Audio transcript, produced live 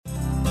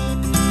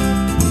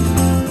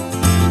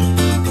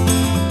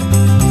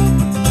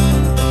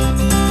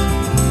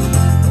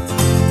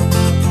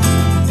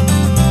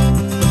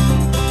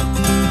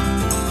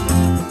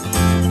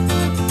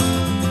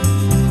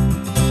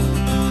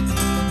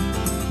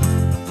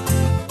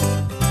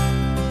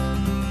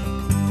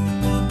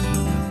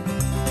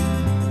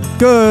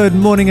Good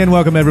morning and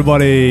welcome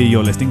everybody.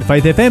 You're listening to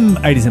Faith FM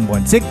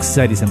 87.6,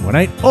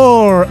 87.8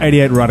 or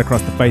 88 right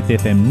across the Faith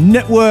FM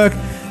network.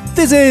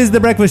 This is The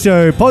Breakfast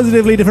Show,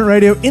 positively different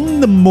radio in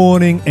the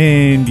morning,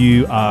 and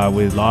you are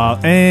with Lyle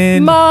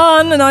and...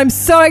 Mon, and I'm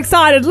so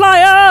excited.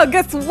 Lyle,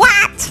 guess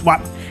what?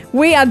 What?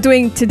 We are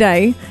doing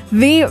today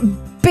the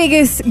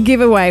biggest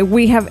giveaway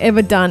we have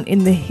ever done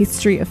in the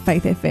history of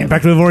Faith FM. In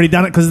fact, we've already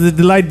done it because of the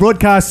delayed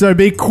broadcast, so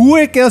be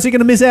quick, else you're going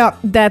to miss out.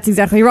 That's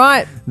exactly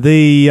right.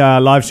 The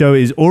live show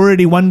is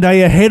already one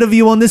day ahead of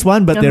you on this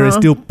one, but there is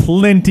still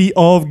plenty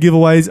of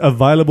giveaways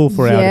available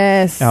for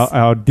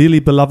our dearly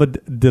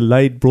beloved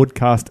delayed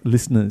broadcast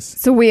listeners.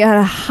 So we had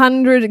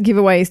 100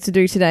 giveaways to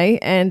do today,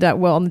 and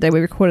on the day we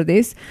recorded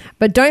this.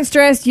 But don't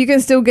stress, you can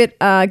still get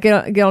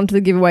onto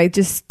the giveaway.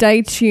 Just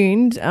stay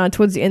tuned.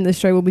 Towards the end of the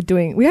show, we'll be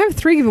doing. We have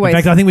 3 giveaways. In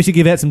fact, I think we should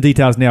give out some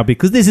details now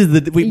because this is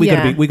we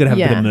got to have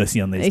a bit of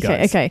mercy on these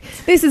guys. Okay.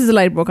 This is a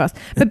delayed broadcast,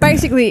 but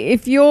basically,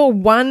 if you're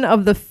one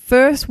of the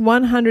first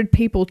 100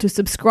 people to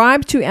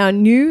subscribe to our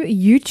new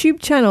YouTube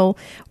channel,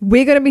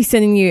 we're going to be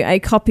sending you a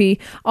copy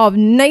of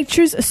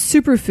Nature's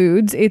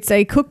Superfoods. It's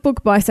a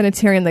cookbook by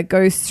Sanitarian that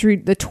goes through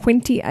the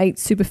 28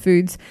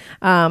 superfoods.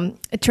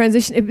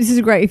 This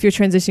is great if you're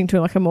transitioning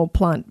to like a more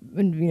plant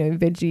and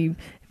veggie.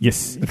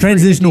 Yes, a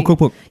transitional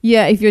cookbook.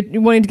 Yeah, if you're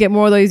wanting to get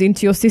more of those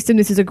into your system,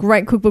 this is a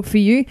great cookbook for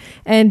you.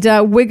 And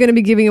we're going to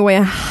be giving away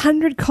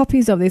 100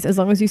 copies of this as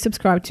long as you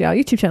subscribe to our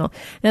YouTube channel.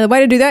 Now, the way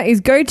to do that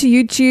is go to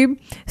YouTube,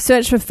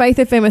 search for Faith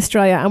FM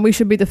Australia, and we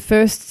should be the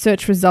first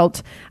search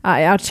result.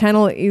 Our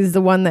channel is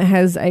the one that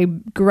has a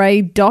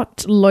grey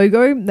dot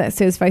logo that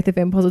says Faith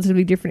FM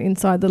Positively Different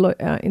inside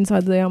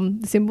the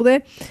symbol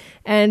there.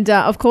 And,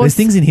 of course... There's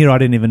things in here I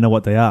didn't even know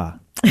what they are.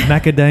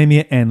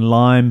 Macadamia and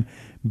lime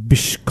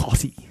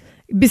biscotti.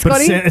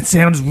 Biscotti? But it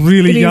sounds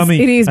really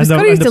yummy. It is.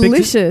 Biscotti is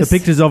delicious. The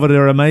pictures of it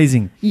are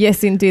amazing.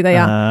 Yes, indeed they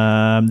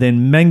are.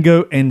 Then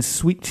mango and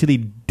sweet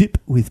chili dip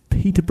with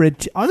pita bread.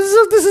 This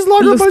is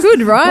like... It looks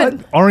good, right?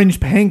 Like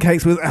orange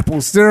pancakes with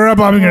apple syrup.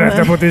 I'm going to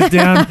have to put this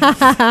down.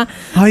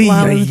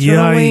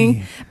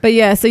 But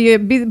yeah, so you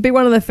be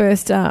one of the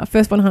first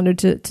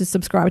 100 to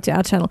subscribe to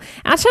our channel.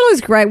 Our channel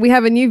is great. We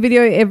have a new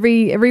video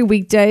every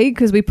weekday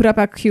because we put up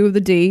our Q of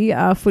the D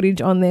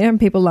footage on there, and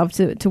people love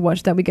to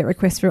watch that. We get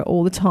requests for it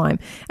all the time.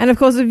 And of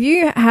course, if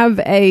you have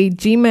a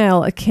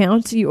Gmail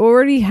account, you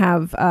already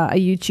have a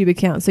YouTube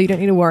account, so you don't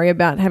need to worry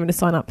about having to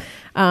sign up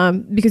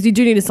because you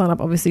do need to sign up,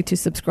 obviously, to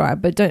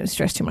subscribe, but don't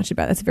stress too much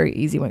about it. That's very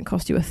easy. It won't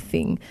cost you a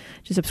thing.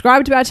 Just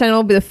subscribe to our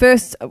channel. Be the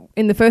first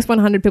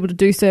 100 people to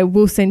do so.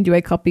 We'll send you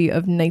a copy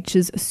of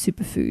Nature's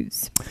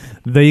Superfoods.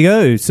 There you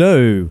go.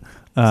 So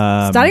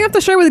starting off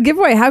the show with a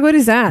giveaway. How good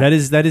is that?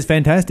 That is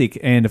fantastic.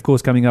 And of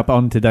course, coming up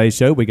on today's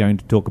show, we're going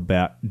to talk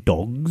about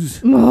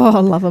dogs. Oh, I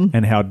love them.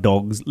 And how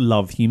dogs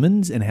love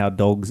humans and how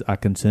dogs are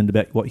concerned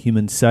about what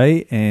humans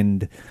say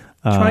and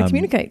try and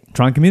communicate.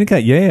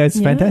 Yeah, it's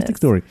a fantastic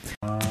story.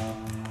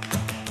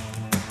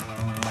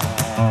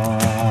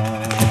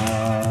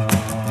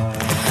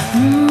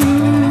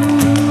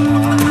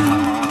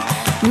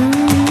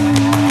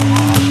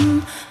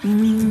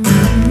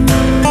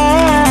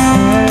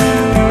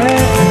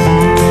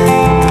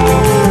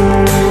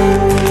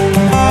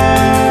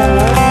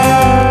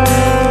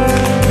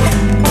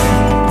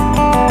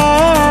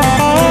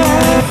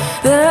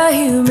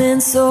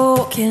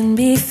 Can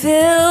be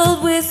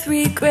filled with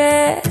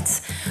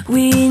regrets.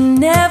 We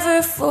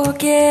never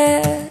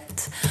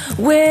forget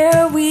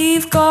where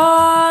we've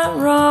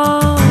gone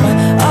wrong.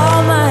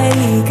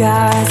 Almighty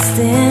God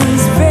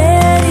stands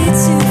ready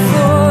to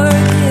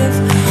forgive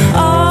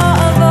all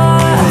of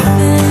our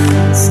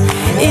offense.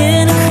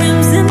 In a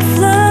crimson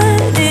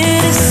flood,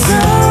 it is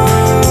so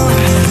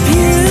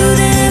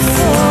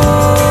beautiful.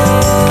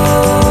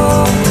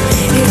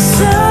 It's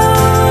so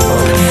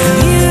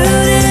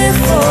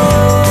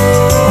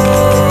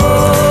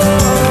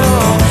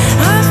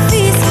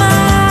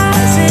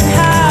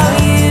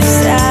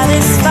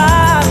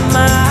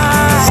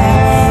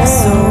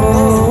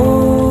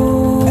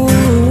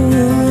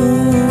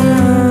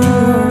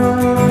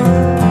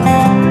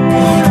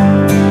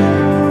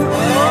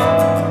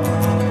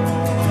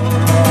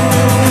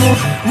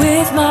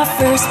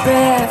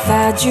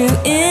I drew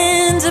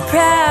in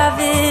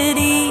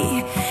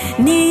depravity,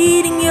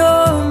 needing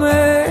your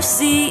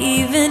mercy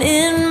even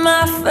in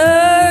my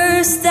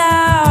first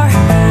hour.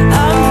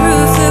 I'm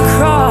proof the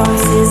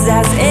cross is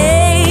as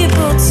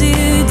able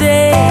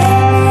today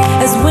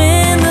as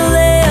when the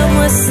Lamb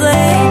was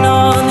slain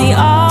on the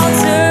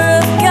altar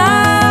of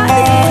God.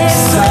 It is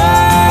so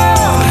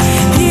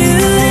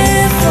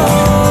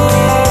beautiful.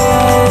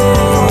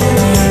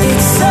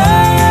 It's so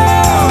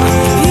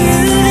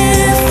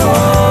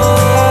beautiful.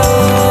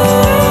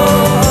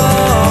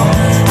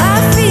 I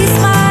feast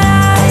my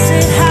eyes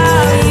at how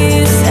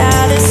you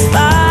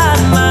satisfy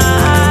my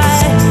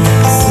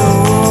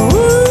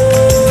soul.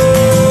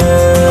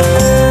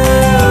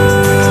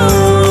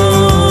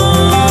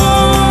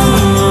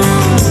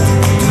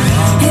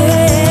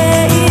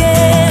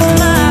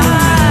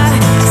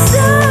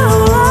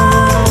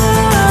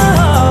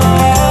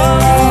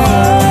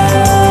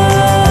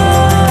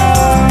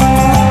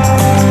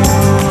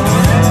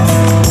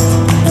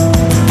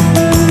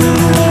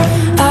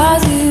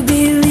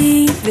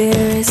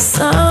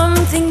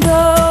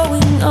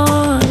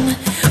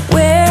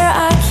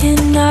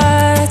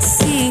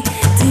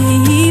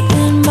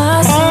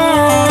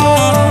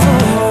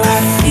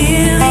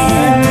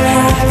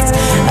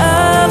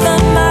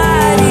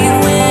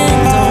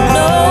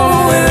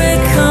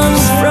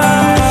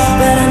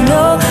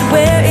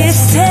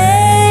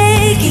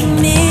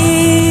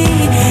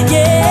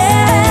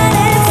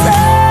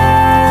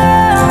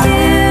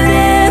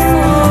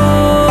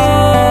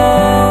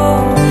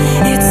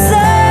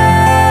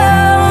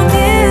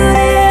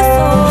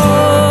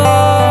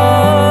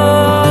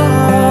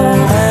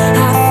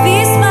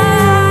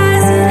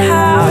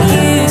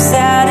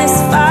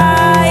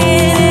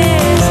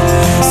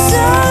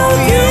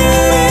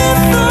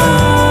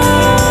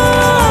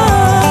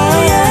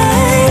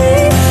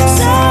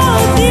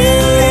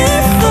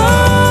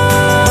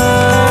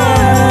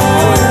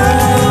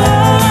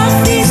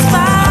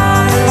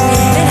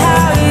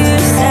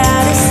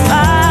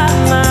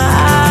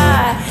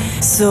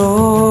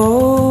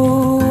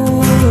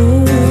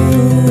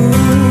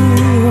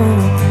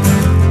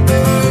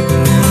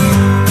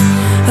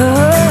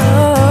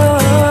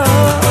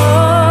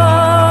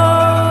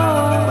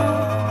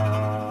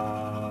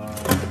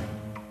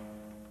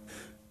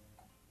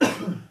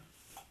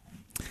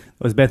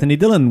 It was Bethany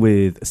Dillon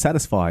with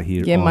Satisfy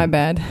here Yeah, on my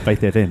bad.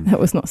 Faith FM.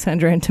 That was not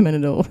Sandra Antiman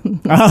at all.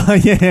 Oh,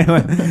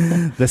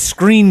 yeah. The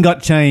screen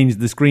got changed.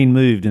 The screen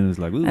moved and it was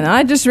like, ooh. And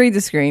I just read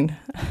the screen.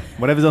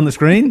 Whatever's on the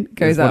screen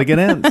Goes what up. it gets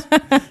out.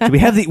 So we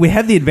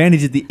have the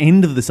advantage at the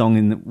end of the song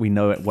in that we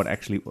know what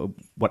actually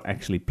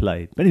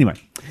played. But anyway,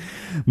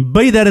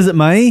 be that as it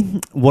may,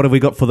 what have we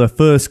got for the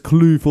first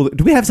clue for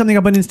do we have something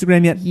up on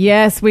Instagram yet?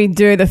 Yes, we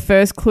do. The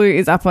first clue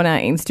is up on our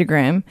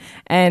Instagram.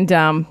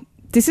 And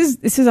this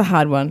is a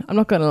hard one. I'm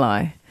not going to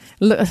lie.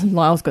 Look,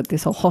 Lyle's got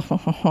this.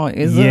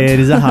 Is Yeah, it? it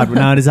is a hard one.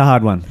 No, it is a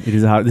hard one. It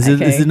is a hard. This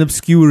is an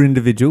obscure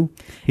individual.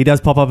 He does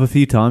pop up a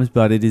few times,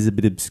 but it is a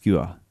bit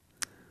obscure.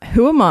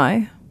 Who am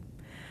I?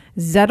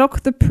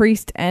 Zadok the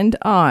priest and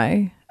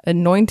I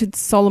anointed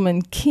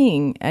Solomon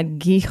king at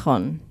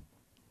Gihon.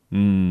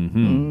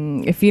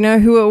 Mm-hmm. If you know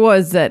who it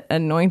was that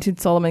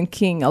anointed Solomon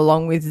king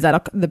along with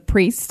Zadok the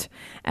priest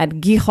at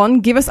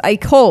Gihon, give us a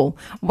call.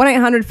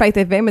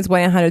 1-800-FAITH-FM is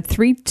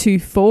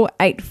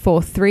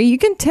 1-800-324-843. You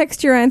can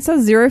text your answer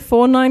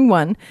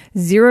 0491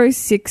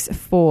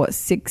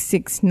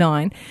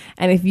 064669.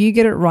 And if you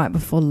get it right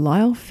before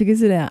Lyle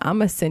figures it out, I'm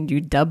going to send you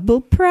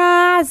double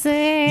prizes.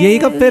 Yeah, you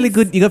got fairly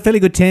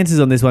good chances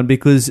on this one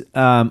because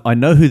I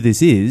know who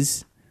this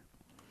is,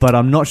 but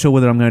I'm not sure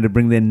whether I'm going to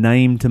bring their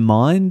name to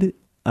mind.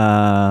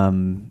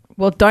 Well,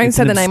 don't it's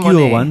say an the name on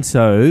obscure there. one,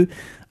 so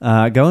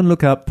go and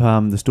look up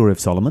the story of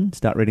Solomon.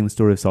 Start reading the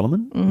story of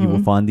Solomon. Mm-hmm. You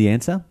will find the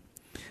answer.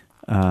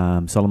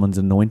 Solomon's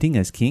anointing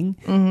as king.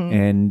 Mm-hmm.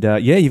 And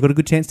you've got a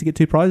good chance to get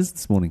 2 prizes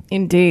this morning.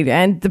 Indeed.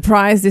 And the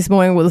prize this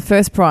morning, well, the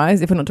first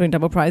prize, if we're not doing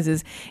double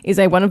prizes, is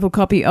a wonderful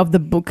copy of the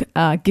book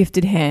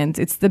Gifted Hands.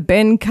 It's the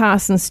Ben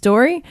Carson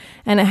story,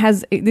 and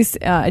this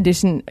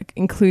edition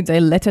includes a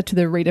letter to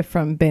the reader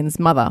from Ben's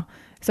mother.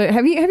 So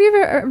have you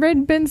ever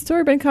read Ben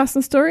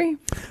Carson's story?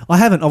 I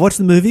haven't. I watched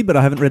the movie, but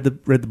I haven't read the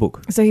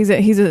book. So he's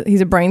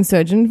a brain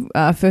surgeon,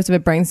 first of a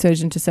brain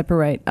surgeon to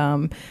separate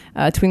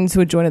twins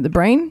who are joined at the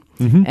brain.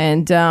 Mm-hmm.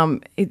 And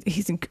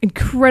he's an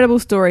incredible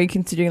story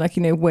considering,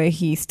 where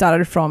he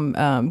started from,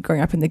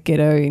 growing up in the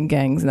ghetto in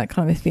gangs and that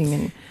kind of thing.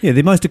 And Yeah,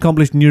 the most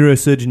accomplished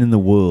neurosurgeon in the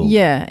world.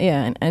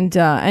 yeah,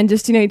 and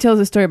just he tells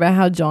a story about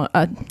how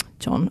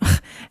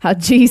how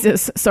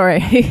Jesus.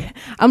 Sorry,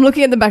 I'm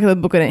looking at the back of the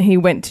book and he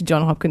went to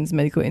Johns Hopkins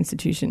Medical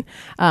Institution,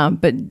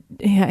 but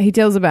he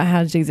tells about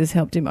how Jesus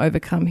helped him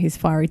overcome his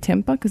fiery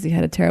temper because he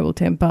had a terrible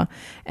temper,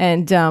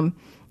 and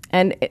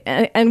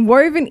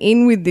woven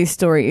in with this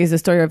story is the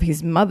story of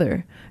his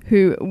mother,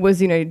 who was,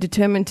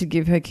 determined to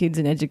give her kids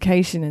an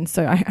education. And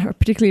so I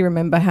particularly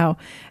remember how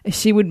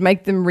she would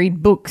make them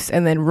read books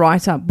and then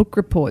write up book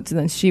reports, and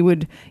then she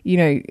would,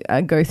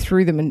 go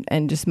through them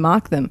and just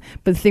mark them.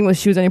 But the thing was,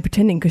 she was only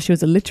pretending because she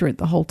was illiterate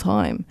the whole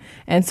time.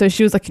 And so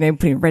she was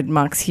putting red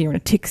marks here and a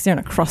tick there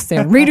and a cross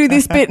there and redo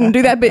this bit and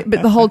do that bit.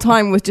 But the whole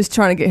time was just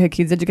trying to get her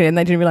kids educated, and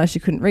they didn't realize she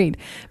couldn't read.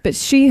 But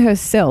she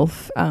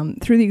herself,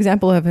 through the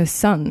example of her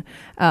son,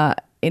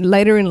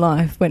 later in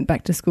life went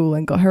back to school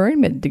and got her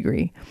own med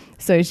degree.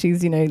 So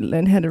she's,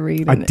 learned how to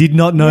read. I did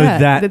not know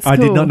that. That's I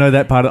did cool. not know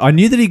that part. I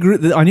knew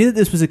that I knew that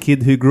this was a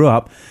kid who grew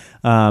up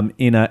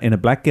in a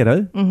black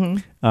ghetto,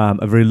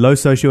 a very low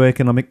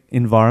socioeconomic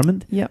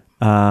environment. Yep.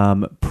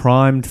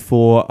 Primed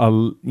for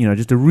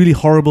just a really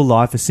horrible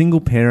life, a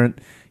single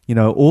parent.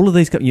 All of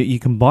these. You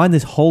combine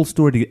this whole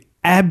story to get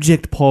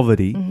abject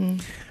poverty. Mm-hmm.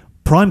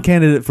 Prime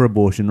candidate for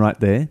abortion right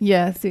there.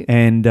 Yeah, that's it.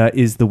 And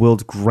is the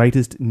world's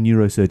greatest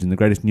neurosurgeon, the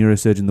greatest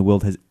neurosurgeon the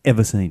world has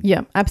ever seen.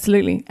 Yeah,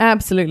 absolutely.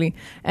 Absolutely.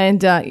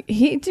 And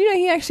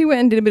he actually went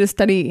and did a bit of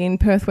study in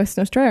Perth,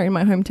 Western Australia, in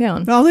my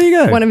hometown. Oh, there you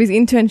go. One of his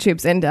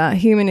internships, and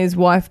him and his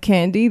wife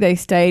Candy, they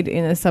stayed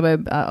in a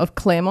suburb of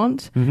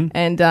Claremont,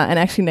 and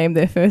actually named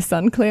their first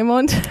son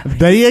Claremont.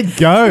 There you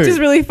go. Which is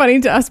really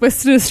funny to us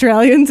Western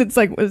Australians. It's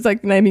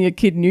like naming a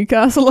kid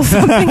Newcastle or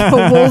something,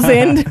 or Wall's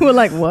End. We're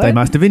like, what? They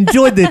must have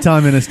enjoyed their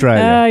time in Australia.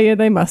 Yeah,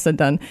 they must have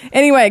done.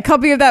 Anyway, a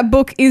copy of that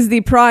book is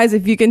the prize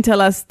if you can tell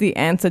us the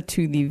answer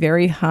to the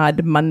very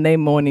hard Monday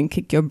morning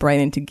kick your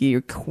brain into gear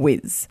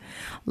quiz.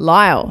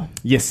 Lyle,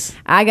 Yes.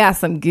 I got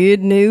some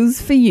good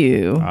news for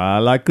you. I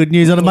like good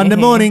news on a Monday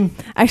morning.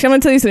 Actually, I'm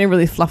going to tell you something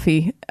really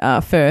fluffy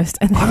first.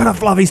 And I got a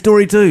fluffy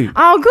story too.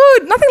 oh,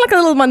 good. Nothing like a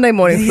little Monday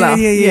morning Yeah, fluff.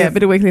 yeah. A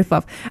bit of weekly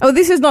fluff. Oh,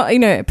 this is not,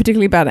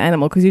 particularly about an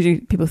animal, because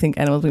usually people think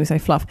animals when we say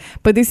fluff.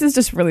 But this is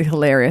just really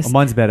hilarious. Oh,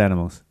 mine's about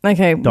animals.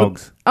 Okay.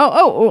 Dogs.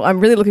 Oh,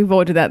 I'm really looking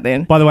forward to that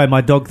then. By the way,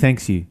 my dog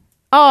thanks you.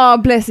 Oh,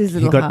 bless his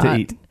little got to heart.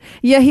 eat.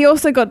 Yeah, he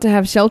also got to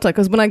have shelter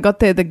because when I got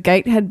there, the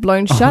gate had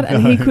blown shut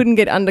and he couldn't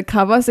get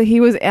undercover. So he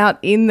was out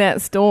in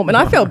that storm. And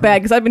I felt bad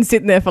because I'd been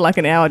sitting there for like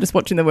an hour just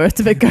watching the worst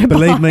of it go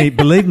by.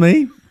 Believe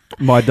me,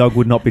 my dog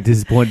would not be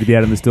disappointed to be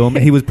out in the storm.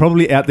 He was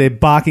probably out there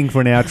barking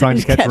for an hour trying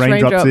to catch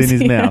raindrops in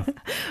his mouth.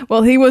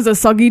 Well, he was a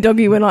soggy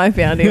doggy when I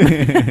found him.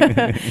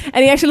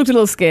 And he actually looked a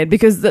little scared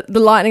because the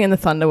lightning and the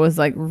thunder was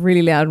like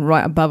really loud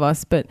right above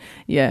us. But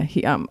yeah,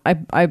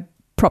 I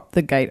propped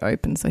the gate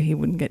open so he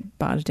wouldn't get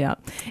barged out.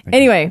 Okay.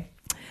 Anyway,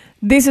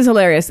 this is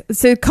hilarious.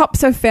 So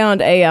cops have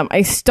found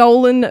a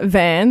stolen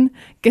van.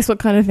 Guess what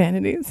kind of van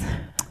it is?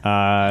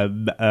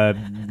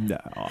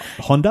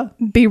 Honda?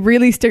 Be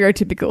really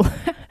stereotypical.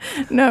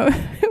 No,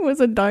 it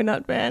was a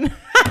donut van.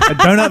 A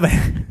donut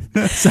van.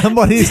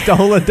 Somebody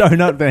stole a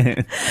donut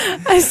van.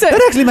 So,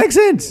 That actually makes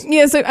sense.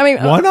 yeah, so I mean,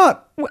 Why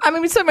not?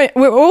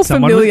 we're all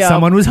familiar.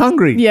 Someone was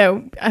hungry. Yeah,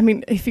 I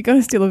mean, if you're going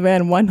to steal a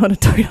van, why not a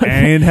donut van?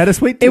 And had a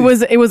sweet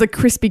tooth. It was a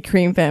Krispy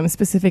Kreme van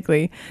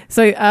specifically.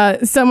 So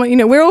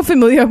someone, we're all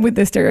familiar with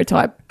the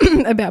stereotype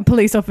about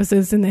police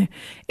officers and their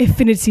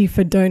affinity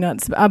for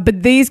donuts.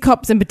 But these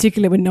cops in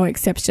particular were no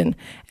exception.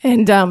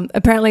 And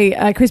apparently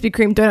a Krispy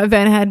Kreme donut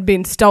van had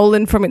been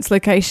stolen from its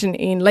location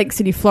in Lake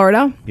City,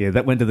 Florida. Yeah,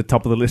 that went to the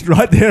top of the list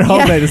right there. Oh,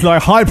 man, it's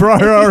like high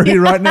priority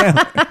right now.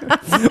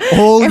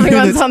 All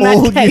Everyone's units, on that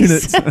all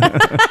case.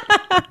 units.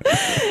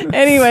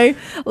 Anyway,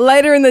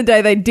 later in the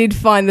day, they did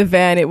find the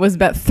van. It was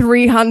about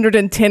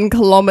 310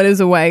 kilometers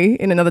away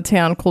in another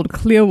town called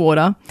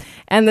Clearwater.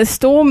 And the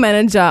store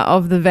manager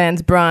of the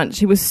van's branch,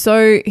 he was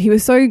so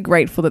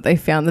grateful that they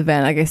found the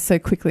van, I guess, so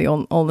quickly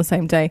all on the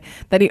same day,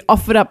 that he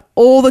offered up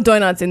all the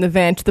donuts in the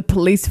van to the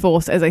police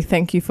force as a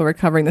thank you for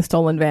recovering the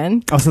stolen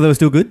van. Oh, so they were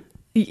still good?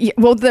 Yeah,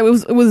 well, it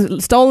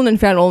was stolen and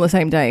found all on the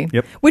same day.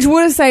 Yep. Which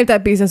would have saved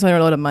that business owner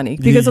a lot of money,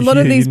 because a lot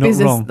of these you're not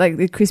business, wrong. like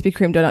the Krispy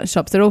Kreme donut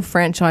shops, they're all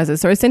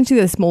franchises. So essentially,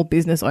 they're small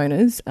business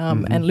owners,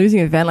 and losing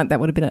a van like that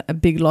would have been a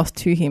big loss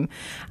to him.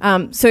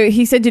 So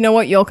he said, "You know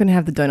what? Y'all can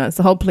have the donuts.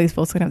 The whole police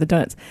force can have the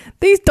donuts.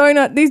 These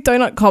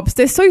donut cops,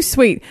 they're so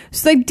sweet.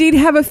 So they did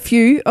have a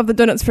few of the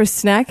donuts for a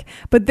snack,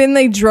 but then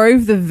they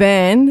drove the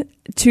van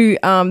to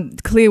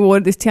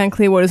Clearwater, this town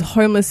Clearwater's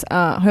homeless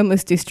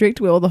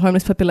district where all the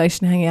homeless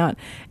population hang out,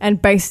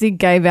 and basically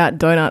gave out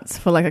donuts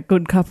for like a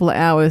good couple of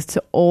hours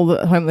to all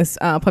the homeless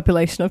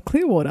population of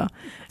Clearwater.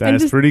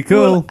 That's pretty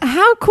cool.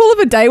 How cool of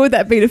a day would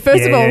that be?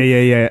 First of all,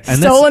 And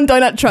stolen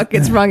donut truck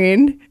gets rung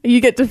in,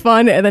 you get to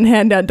find it and then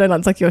hand out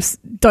donuts like you're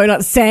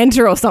donut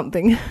Santa or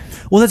something.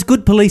 Well, that's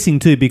good policing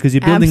too, because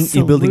you're building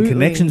Absolutely.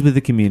 connections with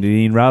the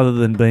community, and rather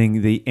than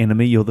being the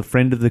enemy, you're the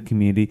friend of the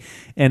community.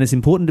 And it's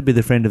important to be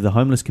the friend of the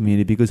homeless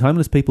community, because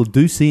homeless people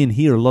do see and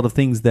hear a lot of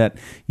things that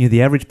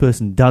the average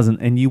person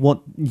doesn't, and you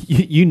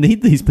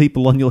need these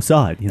people on your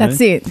side. That's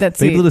it.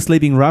 People that are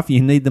sleeping rough, you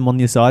need them on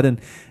your side,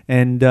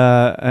 and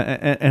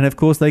of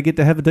course they get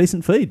to have a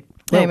decent feed.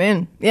 Well,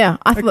 Amen. Yeah,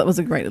 I thought that was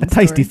a great little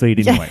tasty story.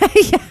 feed anyway.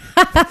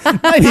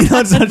 Maybe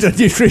not such a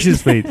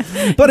nutritious feed,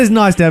 but it's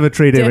nice to have a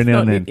treat every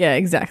now and then. Yeah,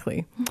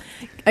 exactly.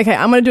 Okay,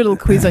 I'm going to do a little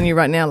quiz on you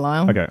right now,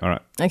 Lyle. Okay, all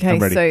right. Okay, I'm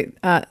ready. so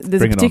there's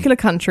Bring a it particular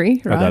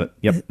country, right? I got it.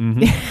 Yep.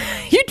 Mhm.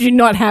 You do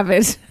not have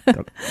it.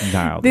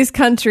 Nailed it. This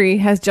country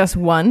has just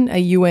won a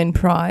UN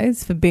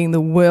prize for being the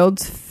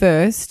world's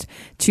first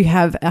to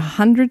have a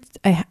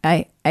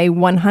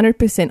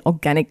 100%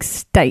 organic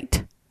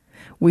state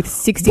with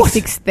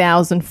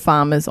 66,000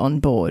 farmers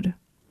on board.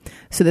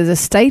 So there's a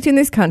state in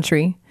this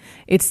country.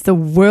 It's the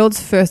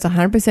world's first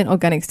 100%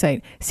 organic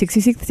state.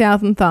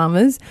 66,000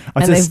 farmers.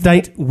 It's a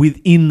state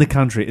within the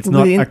country. It's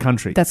not a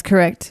country. That's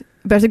correct.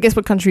 But I have to guess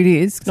what country it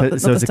is. So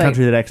it's a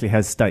country that actually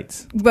has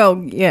states.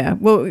 Well, yeah.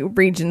 Well,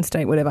 region,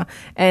 state, whatever.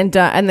 And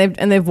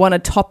they've won a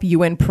top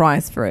UN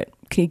prize for it.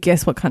 Can you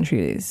guess what country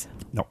it is?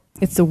 No.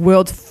 It's the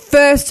world's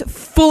first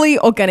fully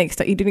organic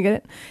state. You didn't get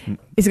it?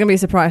 It's going to be a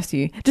surprise to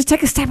you. Just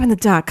take a stab in the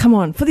dark. Come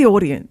on, for the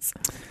audience.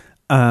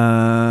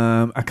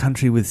 A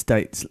country with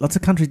states. Lots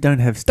of countries don't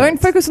have states. Don't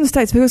focus on the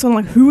states. Focus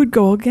on who would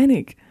go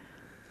organic.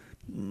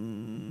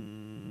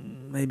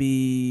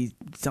 Maybe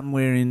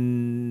somewhere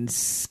in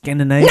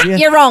Scandinavia.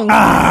 You're wrong.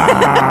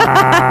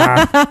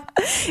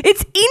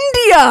 It's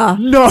India.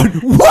 No,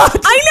 what?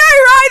 I know,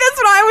 right? That's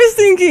what I was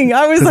thinking.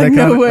 I was like,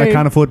 no way. They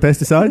can't afford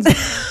pesticides.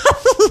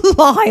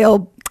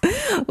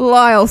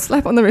 Lyle,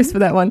 slap on the wrist for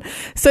that one.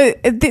 So,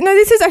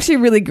 this is actually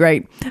really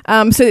great.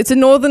 So, it's a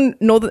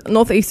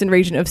northeastern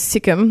region of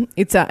Sikkim.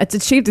 It's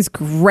achieved this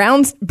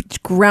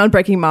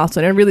groundbreaking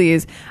milestone. It really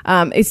is.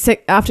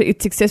 After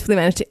it successfully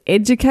managed to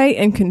educate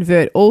and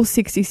convert all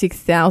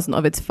 66,000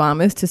 of its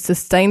farmers to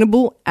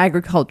sustainable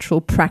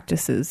agricultural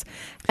practices.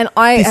 And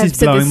I have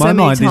said this so many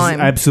times. This is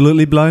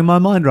absolutely blowing my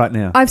mind right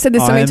now. I've said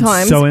this so many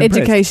times. So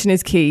education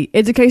is key.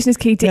 Education is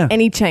key to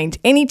any change.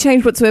 Any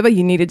change whatsoever,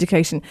 you need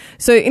education.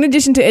 So in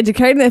addition to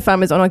educating their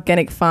farmers on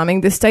organic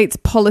farming, the state's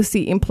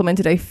policy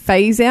implemented a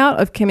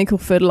phase-out of chemical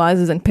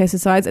fertilizers and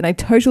pesticides and a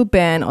total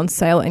ban on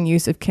sale and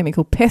use of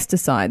chemical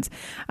pesticides.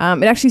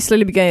 It actually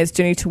slowly began its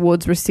journey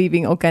towards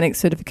receiving organic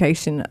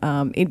certification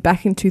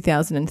back in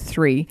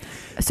 2003.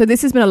 So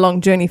this has been a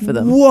long journey for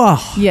them. Wow.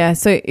 Yeah,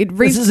 so it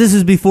reached... This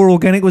is before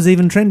organic was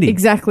even trendy.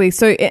 Exactly.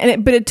 So,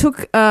 but it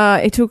took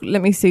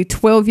let me see,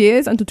 12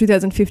 years until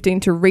 2015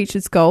 to reach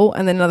its goal,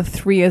 and then another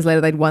 3 years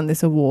later they'd won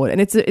this award.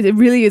 And it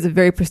really is a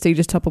very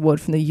prestigious top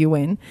award from the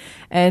UN,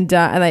 and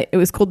it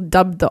was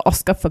dubbed the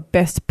Oscar for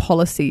Best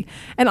Policy.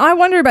 And I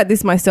wonder about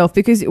this myself,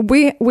 because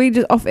we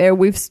just off air,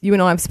 you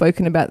and I have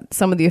spoken about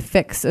some of the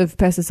effects of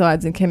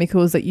pesticides and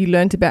chemicals that you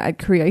learnt about at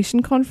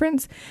Creation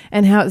Conference,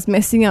 and how it's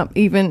messing up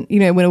even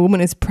when a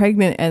woman is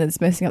pregnant, and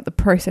it's messing up the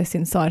process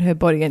inside her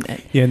body and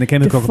the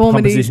chemical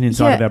composition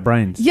inside of our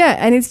brains. Yeah,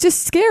 and it's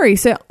just scary.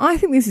 So I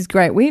think this is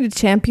great. We need to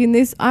champion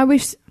this. I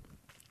wish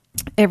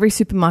every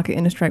supermarket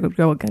in Australia would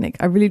go organic.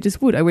 I really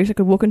just would. I wish I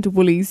could walk into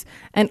Woolies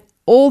and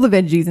all the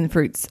veggies and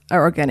fruits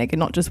are organic and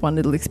not just one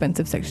little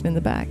expensive section in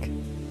the back.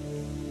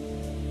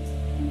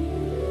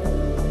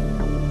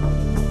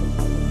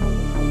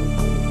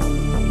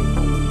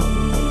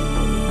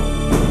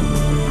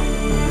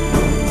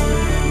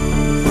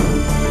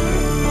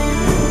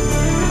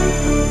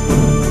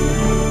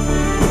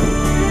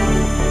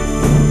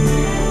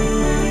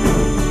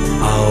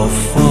 Our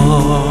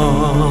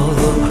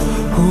Father,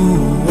 who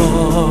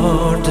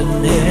art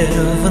in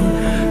heaven,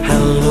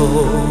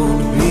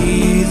 hallowed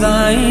be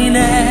thy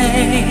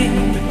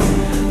name.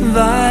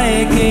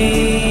 Thy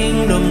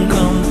kingdom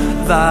come,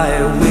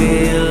 thy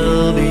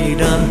will be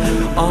done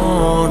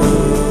on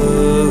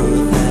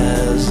earth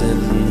as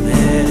in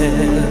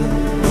heaven.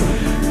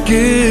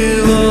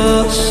 Give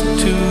us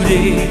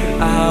today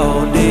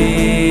our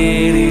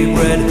daily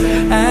bread,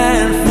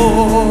 and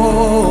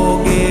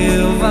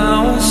forgive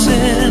our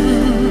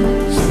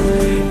sins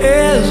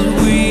as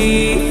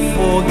we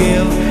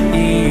forgive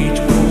each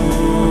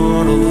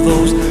one of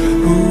those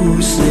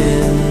who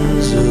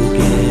sins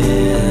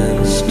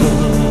against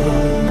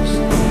us.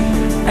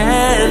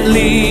 And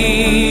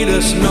lead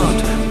us not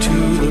to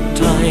the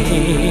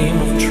time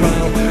of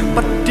trial,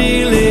 but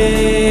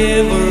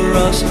deliver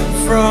us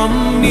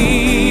from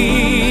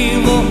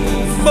evil.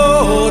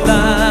 For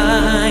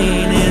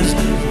thine is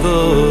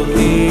the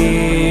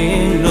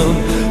kingdom,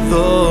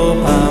 the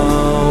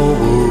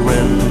power,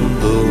 and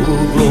the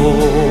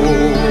glory.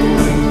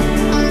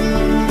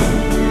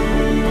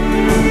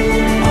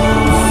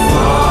 Our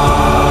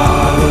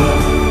Father,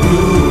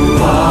 who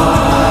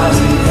art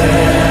in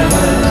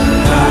heaven,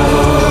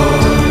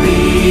 hallowed be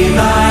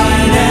thy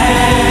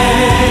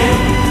name.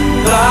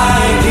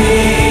 Thy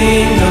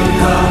kingdom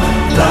come,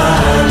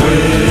 thy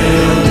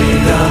will be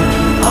done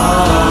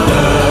on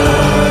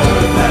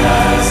earth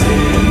as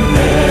in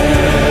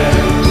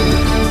heaven.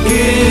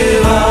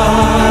 Give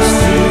us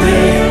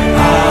today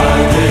our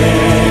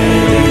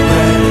daily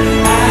bread,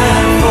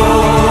 and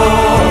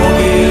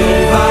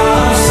forgive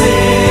our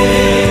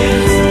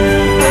sins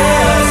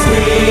as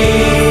we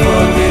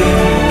forgive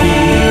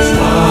each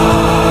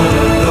one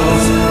of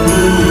those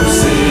who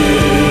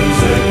sins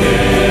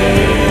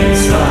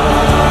against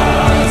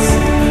us.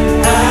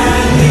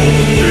 And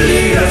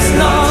lead us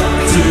not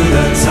to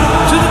the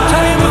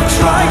time of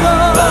trial,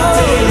 but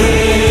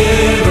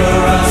deliver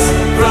us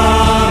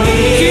from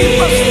evil.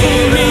 Keep us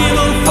from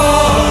evil,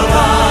 for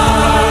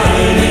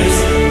thine is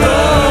the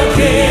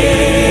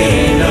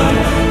kingdom,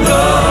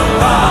 the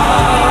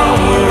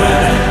power,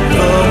 and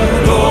the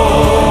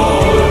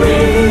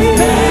glory.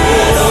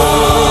 Let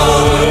all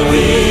the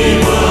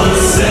people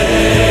say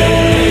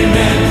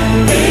amen.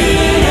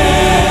 In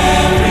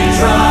every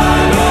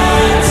tribe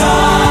and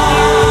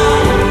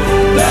tongue,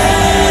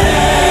 let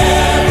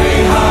every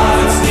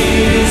heart's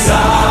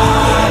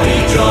desire be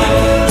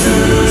joined to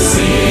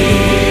see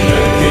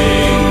the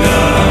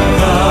kingdom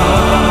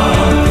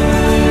come.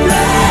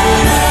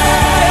 Let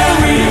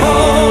every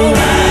hope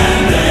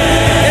and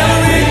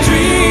every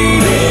dream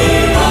be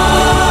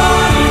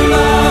born in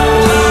love.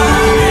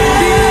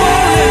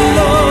 Let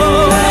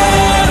all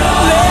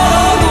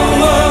the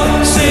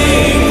world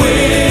sing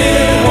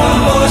with one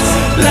voice.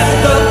 Let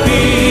the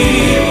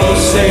people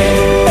say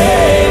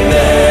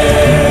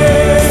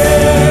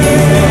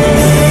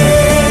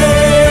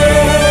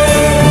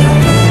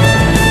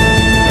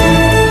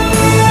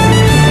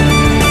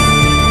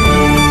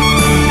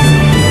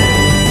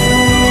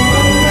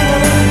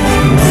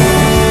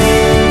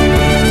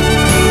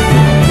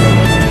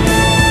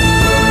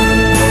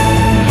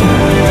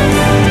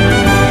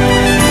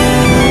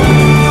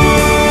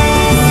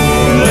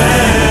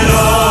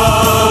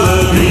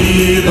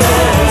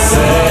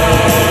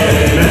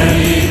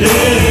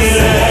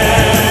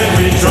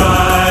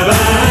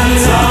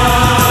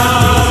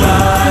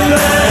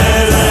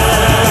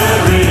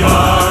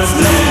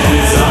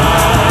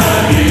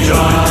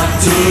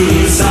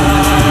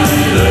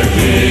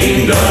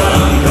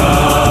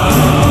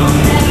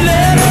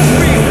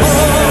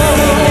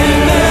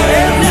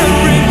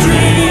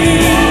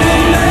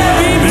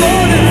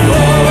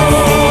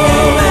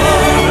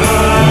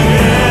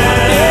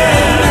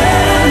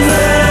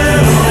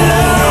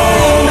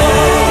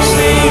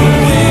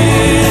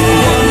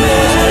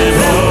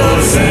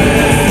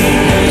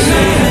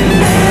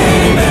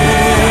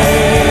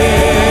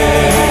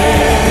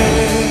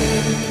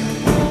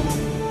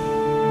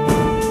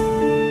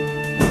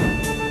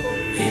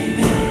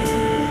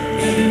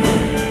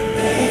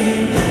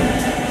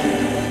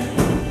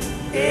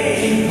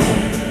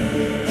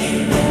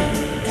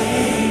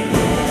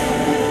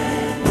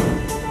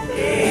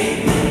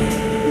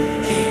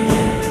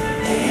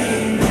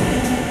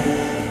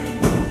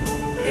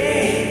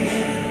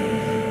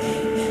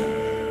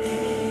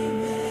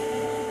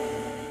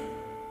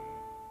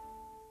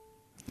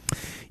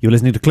You're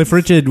listening to Cliff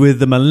Richard with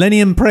the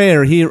Millennium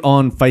Prayer here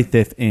on Faith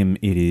FM.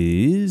 It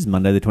is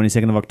Monday the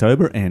 22nd of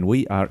October and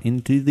we are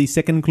into the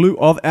second clue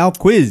of our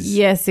quiz.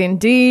 Yes,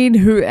 indeed.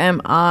 Who am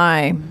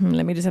I?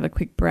 Let me just have a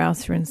quick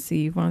browse through and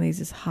see if one of these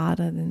is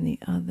harder than the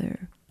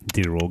other.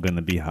 They're all going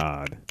to be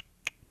hard.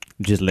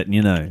 Just letting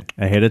you know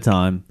ahead of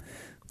time,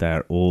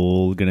 they're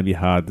all going to be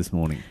hard this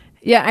morning.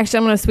 Yeah, actually,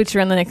 I'm going to switch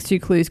around the next two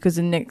clues because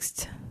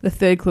the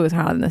third clue is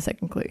harder than the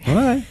second clue. All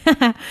right.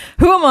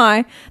 Who am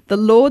I? The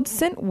Lord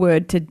sent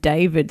word to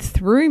David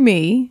through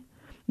me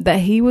that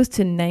he was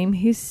to name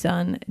his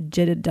son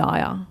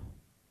Jedediah.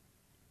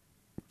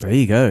 There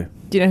you go.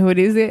 Do you know who it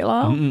is yet,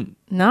 Lyle?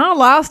 No,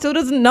 Lyle still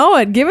doesn't know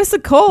it. Give us a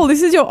call.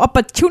 This is your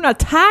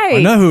opportunity.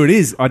 I know who it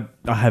is. I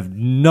have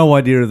no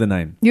idea of the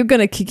name. You're going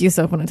to kick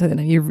yourself when I tell you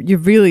the name. You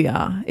really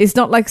are. It's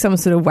not like some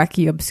sort of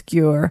wacky,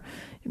 obscure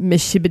kind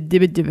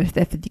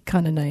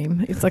of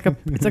name.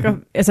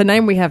 It's a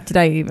name we have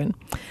today even.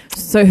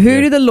 So who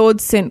did the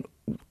Lord send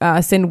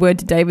word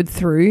to David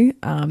through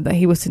that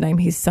he was to name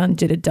his son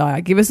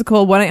Jedediah? Give us a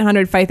call,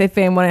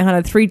 1-800-FAITH-FM,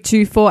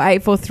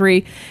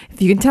 1-800-324-843.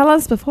 If you can tell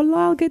us before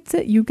Lyle gets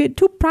it, you get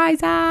 2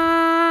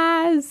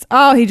 prizes.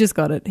 Oh, he just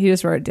got it. He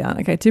just wrote it down.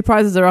 Okay, 2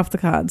 prizes are off the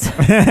cards.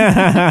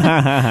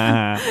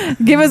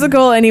 Give us a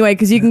call anyway,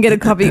 because you can get a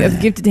copy of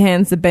Gifted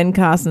Hands, the Ben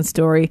Carson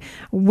story,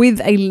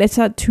 with a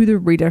letter to the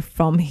reader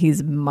from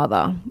his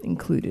mother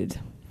included.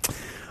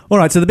 All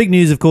right, so the big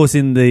news, of course,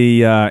 in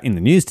the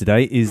news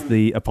today is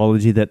the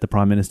apology that the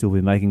Prime Minister will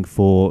be making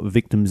for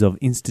victims of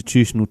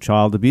institutional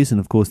child abuse. And,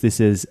 of course, this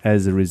is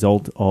as a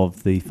result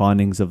of the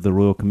findings of the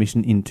Royal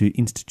Commission into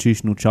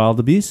institutional child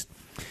abuse,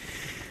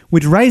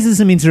 which raises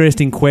some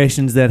interesting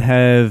questions that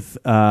have,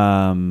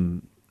 that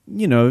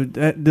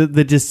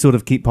just sort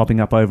of keep popping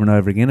up over and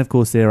over again. Of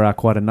course, there are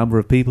quite a number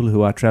of people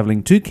who are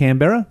travelling to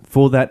Canberra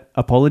for that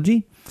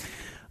apology.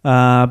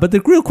 But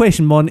the real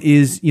question, Mon,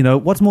 is,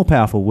 what's more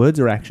powerful, words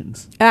or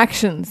actions?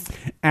 Actions.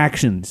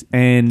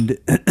 And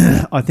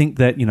I think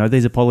that,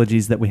 these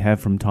apologies that we have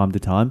from time to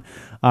time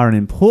are an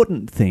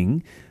important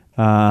thing,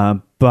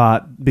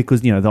 but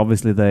because,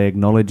 obviously they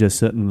acknowledge a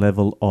certain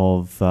level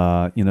of,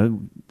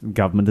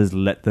 government has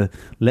let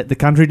the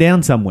country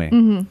down somewhere.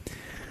 Mm-hmm.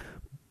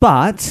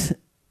 But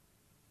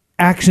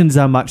actions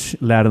are much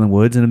louder than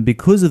words, and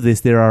because of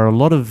this, there are a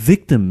lot of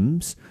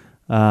victims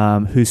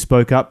who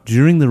spoke up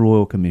during the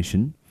Royal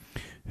Commission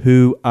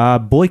who are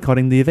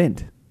boycotting the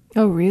event.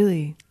 Oh,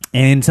 really?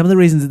 And some of the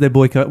reasons that they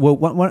boycott,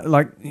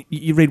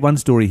 you read one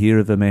story here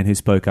of a man who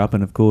spoke up,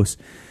 and of course,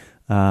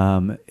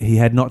 he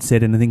had not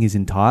said anything his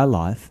entire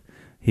life.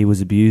 He was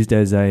abused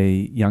as a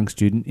young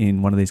student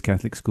in one of these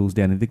Catholic schools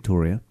down in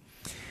Victoria.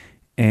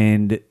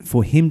 And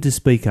for him to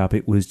speak up,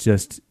 it was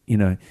just,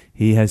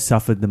 he has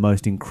suffered the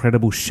most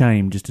incredible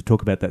shame just to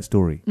talk about that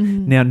story.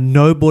 Mm-hmm. Now,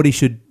 nobody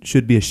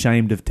should be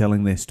ashamed of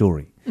telling their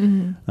story.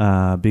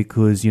 Mm-hmm.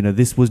 Because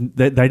this was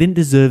they didn't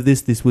deserve this.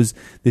 This was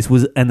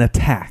an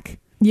attack.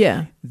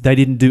 Yeah, they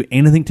didn't do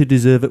anything to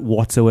deserve it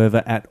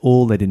whatsoever at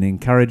all. They didn't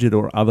encourage it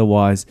or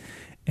otherwise,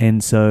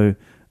 and so.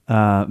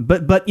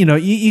 But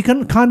you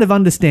can kind of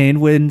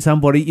understand when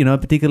somebody,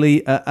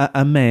 particularly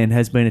a man,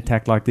 has been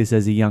attacked like this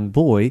as a young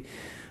boy,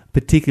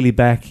 particularly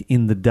back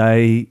in the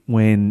day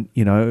when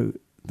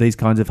these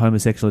kinds of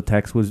homosexual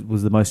attacks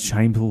was the most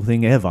shameful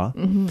thing ever.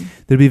 Mm-hmm.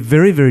 It'd be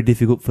very, very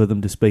difficult for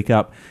them to speak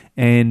up.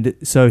 And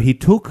so he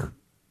took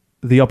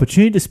the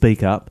opportunity to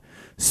speak up,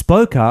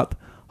 spoke up,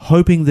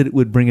 hoping that it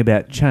would bring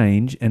about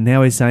change. And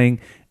now he's saying,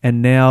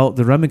 and now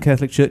the Roman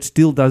Catholic Church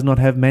still does not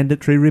have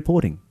mandatory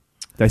reporting.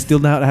 They still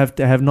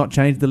have not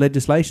changed the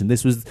legislation.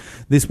 This was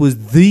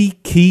the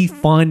key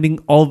finding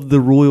of the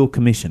Royal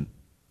Commission.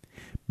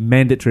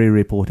 Mandatory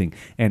reporting.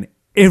 And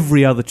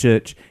every other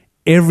church,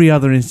 every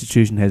other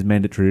institution has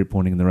mandatory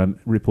reporting,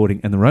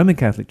 and the Roman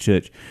Catholic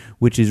Church,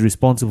 which is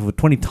responsible for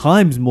 20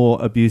 times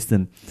more abuse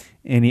than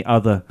any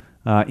other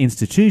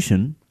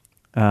institution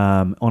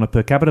on a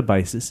per capita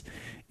basis,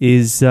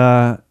 is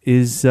still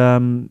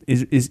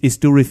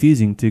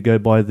refusing to go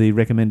by the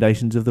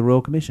recommendations of the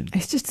Royal Commission.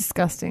 It's just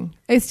disgusting.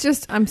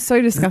 I'm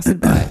so disgusted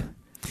by it.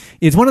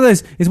 It's one of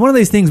those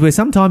things where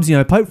sometimes,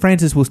 Pope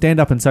Francis will stand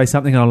up and say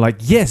something and I'm like,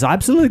 yes, I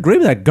absolutely agree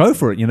with that. Go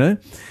for it,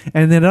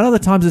 And then at other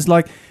times it's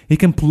like, he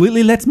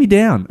completely lets me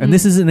down. And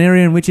this is an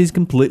area in which he's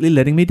completely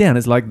letting me down.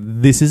 It's like,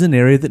 this is an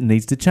area that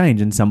needs to change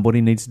and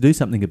somebody needs to do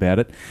something about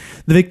it.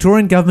 The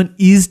Victorian government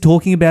is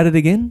talking about it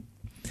again.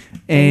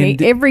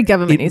 And every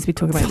government needs to be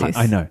talking about this.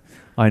 I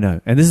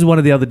know. And this is one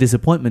of the other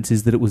disappointments,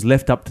 is that it was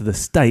left up to the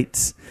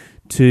states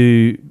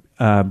to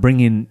bring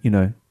in,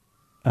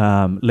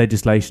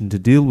 legislation to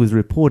deal with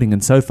reporting,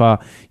 and so far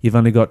you've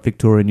only got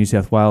Victoria and New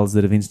South Wales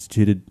that have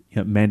instituted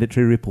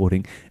mandatory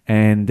reporting,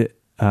 and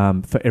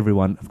for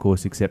everyone, of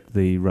course, except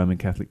the Roman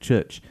Catholic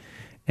Church.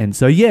 And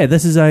so,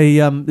 this is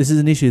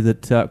an issue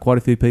that quite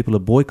a few people are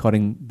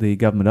boycotting the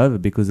government over,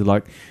 because they're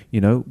like,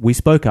 we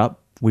spoke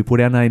up, we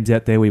put our names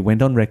out there, we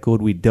went on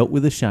record, we dealt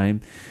with the shame,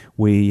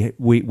 we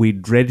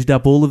dredged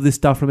up all of this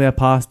stuff from our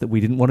past that we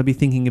didn't want to be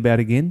thinking about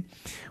again.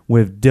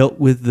 We've dealt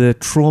with the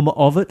trauma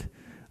of it.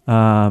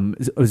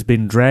 Has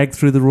been dragged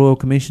through the Royal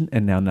Commission,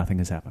 and now nothing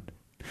has happened.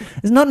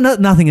 It's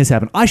nothing has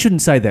happened. I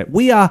shouldn't say that.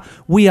 We are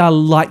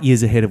light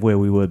years ahead of where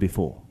we were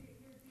before,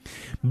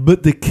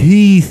 but the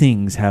key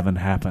things haven't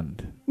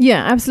happened.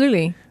 Yeah,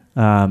 absolutely.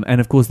 And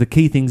of course, the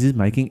key things is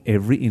making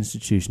every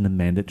institution a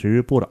mandatory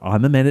reporter.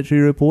 I'm a mandatory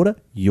reporter.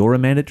 You're a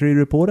mandatory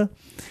reporter.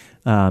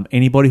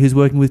 Anybody who's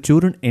working with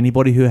children,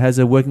 anybody who has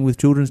a working with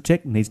children's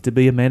check needs to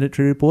be a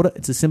mandatory reporter.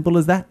 It's as simple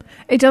as that.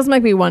 It does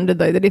make me wonder,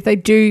 though, that if they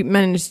do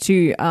manage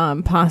to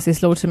pass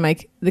this law to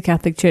make the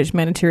Catholic Church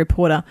mandatory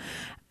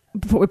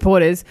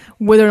reporters,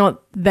 whether or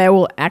not they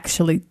will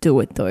actually do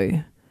it,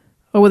 though.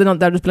 Or whether or not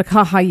they'll just be like,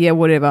 haha, yeah,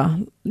 whatever.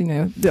 You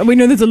know, we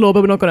know there's a law,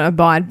 but we're not going to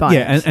abide by it.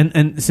 Yeah,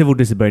 and civil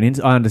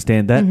disobedience, I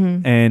understand that.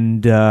 Mm-hmm.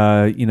 And,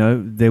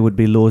 there would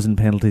be laws and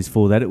penalties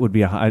for that. It would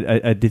be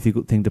a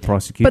difficult thing to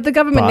prosecute. But the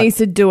government needs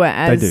to do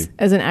it do.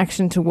 as an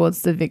action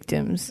towards the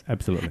victims.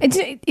 Absolutely.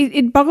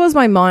 It boggles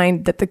my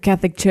mind that the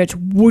Catholic Church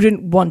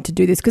wouldn't want to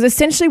do this, because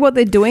essentially what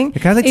they're doing The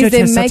Catholic is Church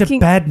they're has such a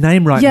bad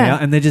name right Yeah. now,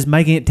 and they're just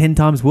making it 10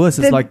 times worse.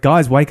 It's like,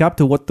 guys, wake up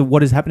to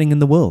what is happening in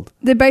the world.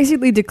 They're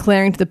basically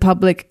declaring to the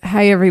public,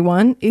 hey,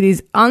 everyone, it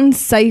is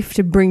unsafe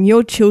to bring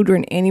your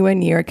children anywhere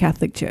near a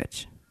Catholic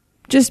church.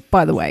 Just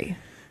by the way.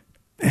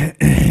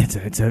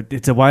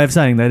 It's a way of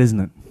saying that, isn't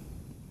it?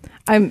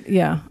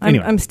 Anyway.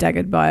 I'm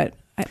staggered by it.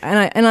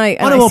 I On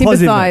a more positive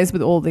sympathise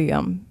with all the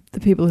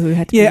people who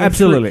had to Yeah, go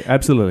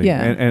absolutely.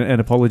 Yeah. And an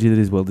apology that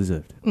is well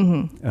deserved.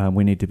 Mm-hmm.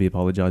 We need to be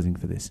apologising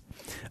for this.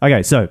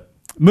 Okay,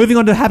 moving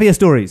on to happier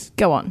stories.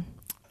 Go on.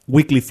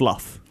 Weekly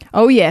fluff.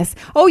 Oh, yes,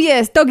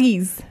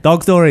 doggies.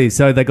 Dog stories.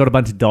 So they got a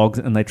bunch of dogs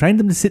and they trained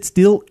them to sit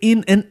still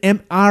in an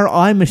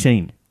MRI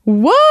machine.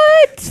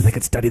 What? So they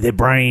could study their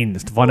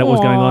brains to find out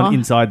what's going on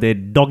inside their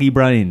doggy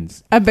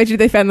brains. I bet you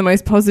they found the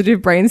most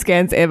positive brain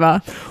scans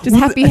ever. Just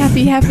Well, happy.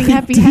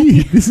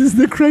 This is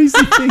the crazy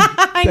thing.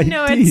 I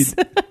know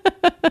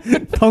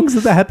it. Dogs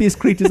are the happiest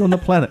creatures on the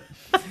planet.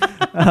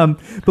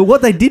 But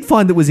what they did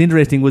find that was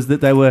interesting was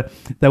that they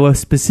were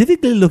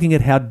specifically looking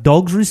at how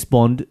dogs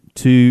respond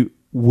to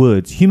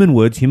human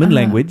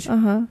language,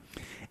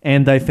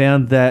 and they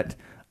found that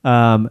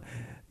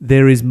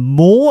there is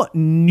more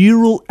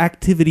neural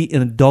activity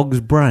in a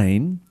dog's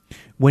brain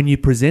when you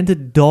present a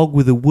dog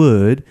with a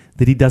word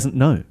that he doesn't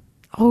know.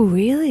 Oh,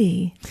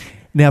 really?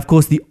 Now, of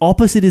course, the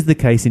opposite is the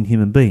case in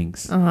human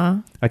beings.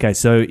 Okay,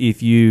 so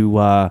if you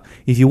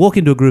walk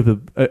into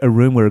a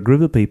room where a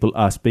group of people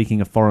are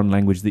speaking a foreign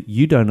language that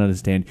you don't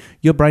understand,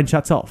 your brain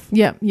shuts off.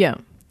 Yeah.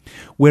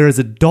 Whereas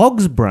a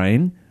dog's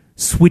brain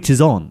switches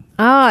on.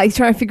 He's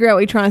trying to figure out what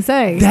you're trying to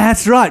say.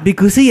 That's right,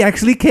 because he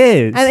actually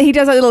cares. And he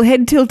does that little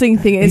head tilting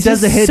thing. It's so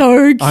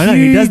cute. I know,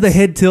 he does the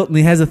head tilt and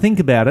he has a think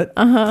about it.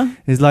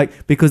 It's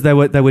like, because they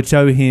would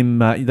show him,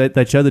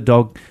 they'd show the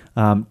dog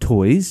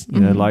toys,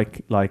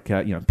 like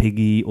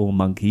Piggy or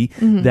Monkey,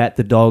 that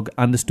the dog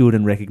understood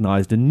and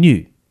recognised and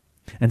knew.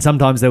 And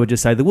sometimes they would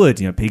just say the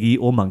words, Piggy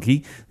or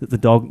Monkey, that the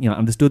dog,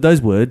 understood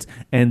those words,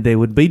 and there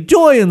would be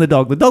joy in the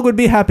dog. The dog would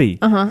be happy.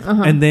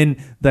 And then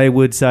they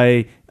would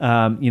say,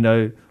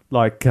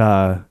 like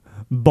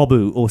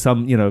Bobu or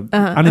some,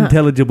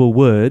 unintelligible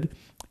word.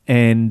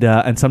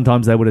 And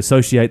sometimes they would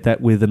associate that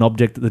with an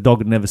object that the dog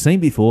had never seen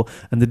before,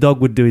 and the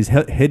dog would do his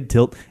head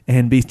tilt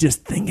and be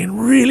just thinking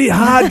really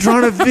hard,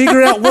 trying to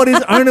figure out what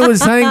his owner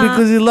was saying,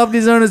 because he loved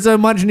his owner so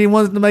much and he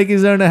wants to make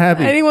his owner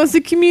happy. And he wants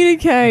to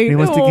communicate.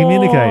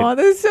 Oh,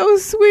 that's so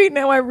sweet.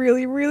 Now I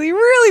really, really,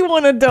 really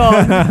want a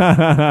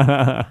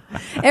dog.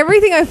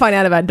 Everything I find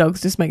out about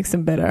dogs just makes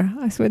them better.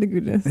 I swear to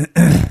goodness.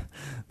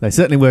 They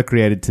certainly were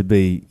created to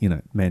be,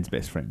 man's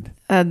best friend.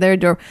 They're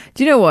adorable.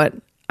 Do you know what?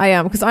 I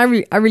am, because I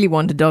really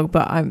want a dog,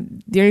 but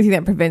the only thing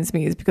that prevents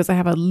me is because I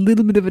have a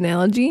little bit of an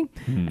allergy,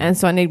 and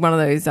so I need one of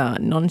those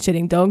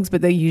non-shedding dogs, but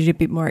they're usually a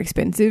bit more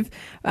expensive.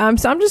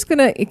 So I'm just going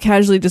to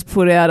casually just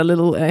put out a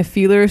little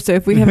feeler. So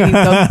if we have any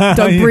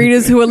dog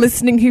breeders who are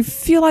listening who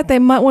feel like they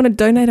might want to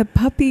donate a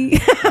puppy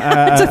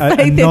to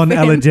a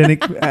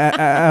non-allergenic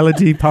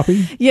allergy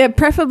puppy? Yeah,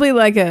 preferably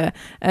like a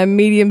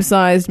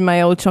medium-sized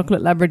male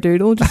chocolate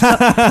labradoodle,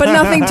 but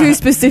nothing too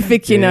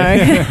specific, you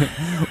know.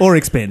 Or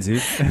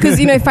expensive. Because,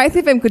 Faith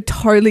FM could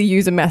totally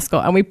use a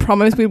mascot, and we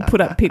promised we'd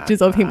put up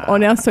pictures of him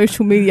on our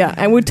social media,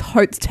 and we'd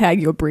totes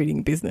tag your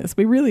breeding business.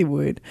 We really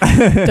would.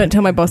 Don't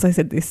tell my boss I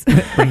said this.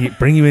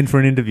 Bring you in for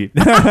an interview.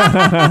 That'd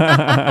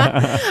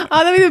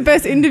be the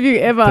best interview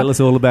ever. Tell us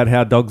all about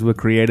how dogs were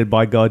created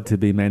by God to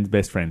be man's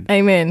best friend.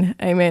 Amen.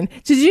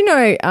 Did you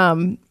know...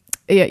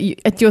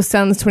 at your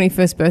son's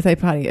 21st birthday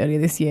party earlier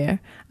this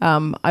year,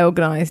 I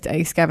organised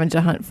a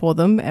scavenger hunt for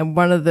them, and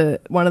one of the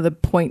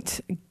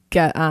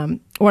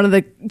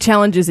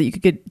challenges that you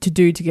could get to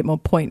do to get more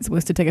points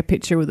was to take a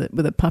picture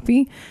with a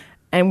puppy.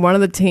 And one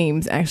of the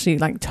teams actually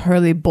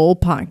totally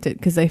ballparked it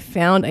because they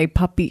found a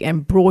puppy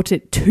and brought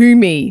it to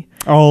me.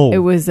 Oh, it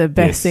was the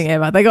best thing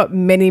ever. They got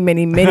many,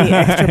 many, many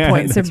extra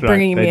points for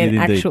bringing me an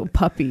actual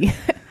puppy.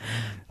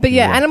 But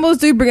yeah, animals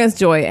do bring us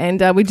joy,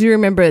 and we do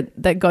remember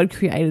that God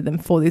created them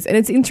for this. And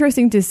it's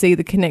interesting to see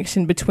the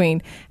connection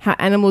between how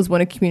animals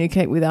want to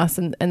communicate with us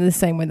and the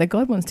same way that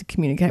God wants to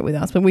communicate with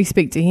us. When we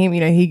speak to him,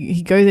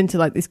 he goes into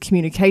this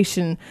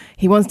communication.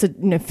 He wants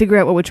to figure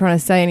out what we're trying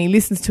to say, and he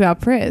listens to our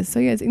prayers.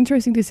 So yeah, it's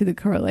interesting to see the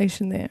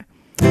correlation there.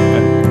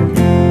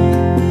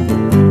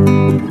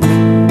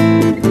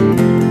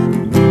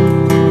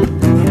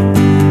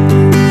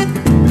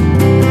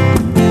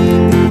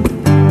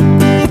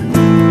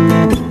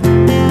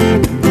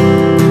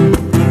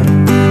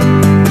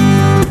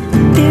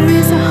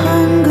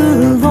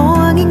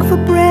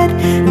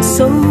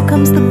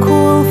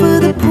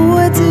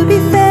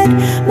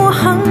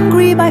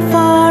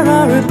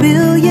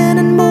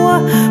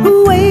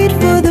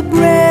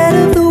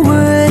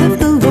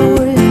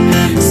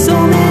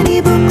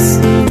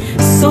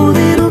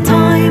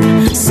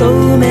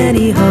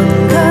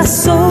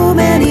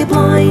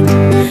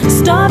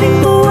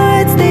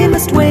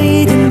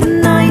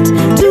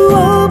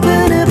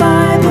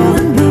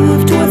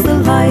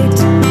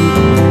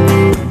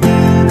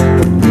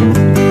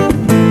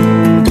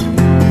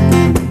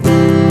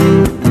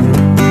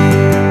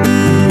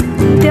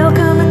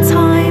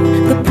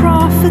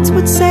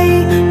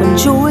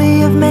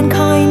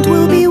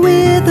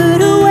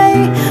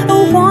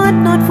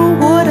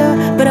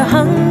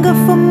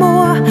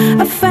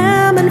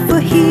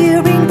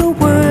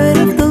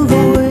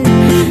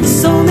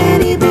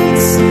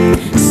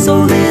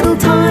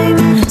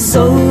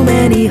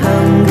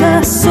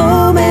 hunger,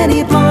 so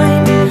many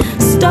blind,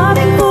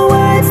 starving for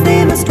words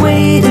they must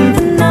wait in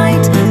the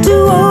night to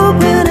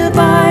open a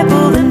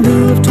Bible and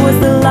move towards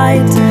the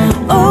light.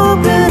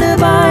 Open a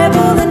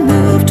Bible and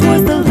move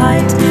towards the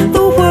light.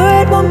 The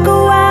word won't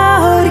go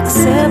out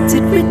except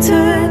it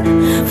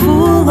return,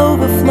 full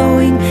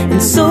overflowing,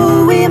 and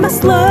so we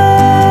must learn.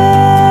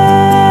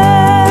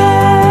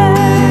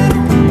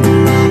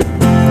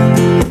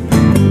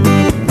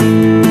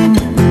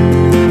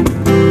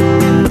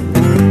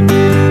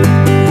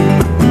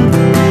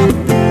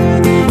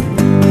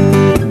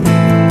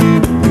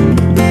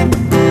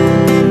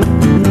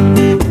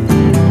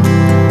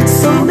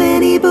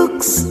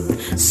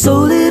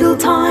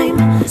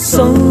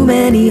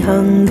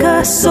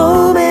 Hunger,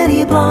 so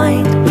many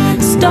blind,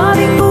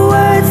 starving for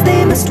words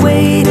they must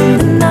wait in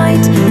the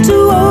night to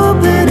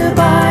open a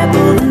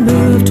Bible and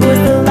move towards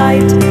the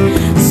light.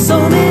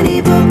 So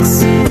many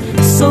books,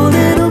 so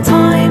little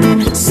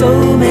time,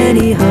 so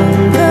many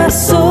hunger,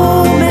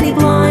 so many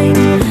blind,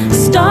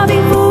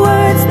 starving for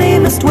words they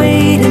must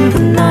wait in the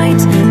night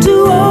to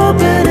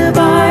open a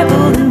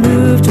Bible and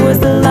move towards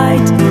the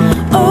light.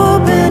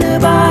 Open a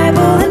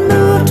Bible and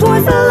move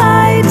towards the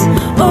light.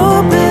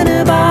 Open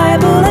a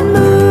Bible and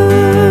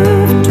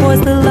move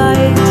towards the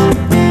light.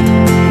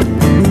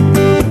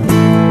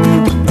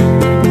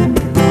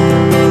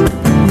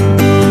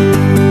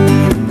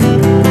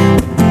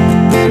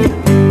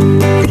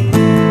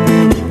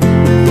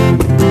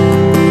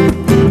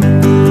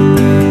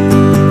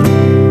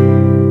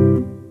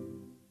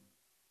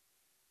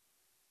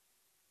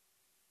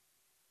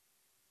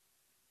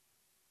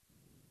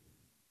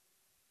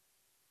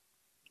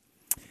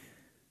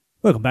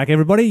 Welcome back,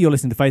 everybody. You're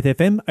listening to Faith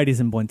FM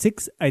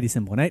 87.6,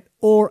 87.8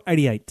 or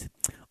 88.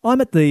 I'm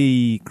at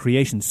the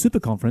Creation Super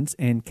Conference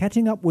and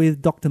catching up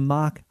with Dr.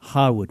 Mark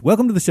Harwood.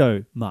 Welcome to the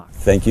show, Mark.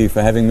 Thank you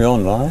for having me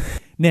on, Lyle.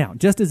 Now,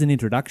 just as an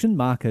introduction,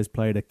 Mark has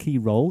played a key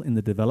role in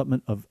the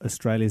development of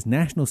Australia's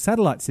national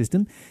satellite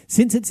system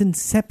since its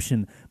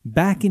inception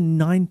back in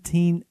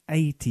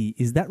 1980.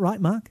 Is that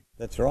right, Mark?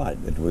 That's right.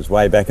 It was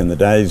way back in the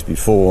days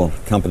before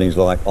companies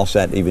like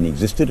AUSSAT even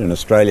existed, and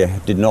Australia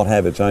did not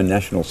have its own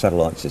national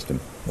satellite system.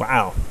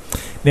 Wow.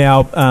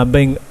 Now,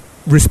 being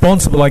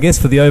responsible, I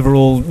guess, for the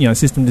overall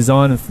system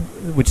design,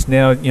 of which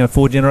now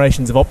 4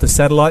 generations of Optus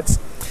satellites,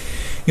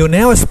 you're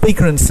now a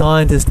speaker and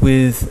scientist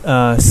with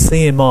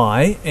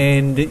CMI,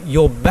 and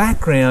your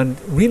background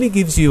really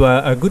gives you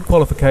a good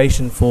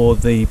qualification for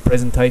the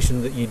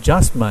presentation that you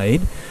just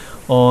made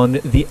on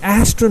the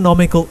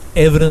astronomical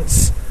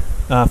evidence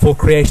for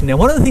creation. Now,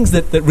 one of the things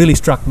that really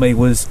struck me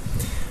was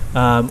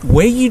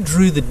where you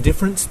drew the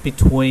difference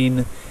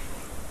between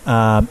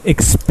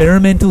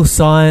experimental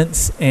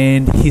science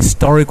and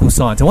historical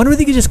science. I wonder if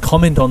you could just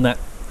comment on that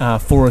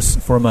for us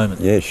for a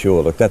moment. Yeah,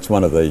 sure. Look, that's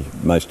one of the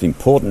most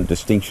important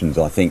distinctions,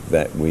 I think,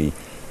 that we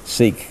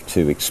seek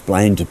to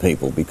explain to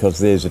people, because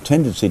there's a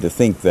tendency to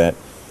think that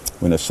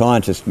when a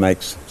scientist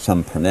makes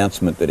some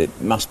pronouncement that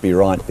it must be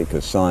right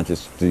because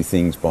scientists do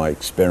things by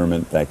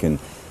experiment, they can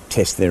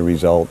test their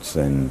results,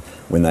 and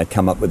when they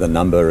come up with a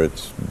number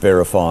it's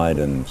verified,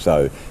 and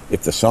so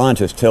if the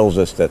scientist tells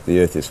us that the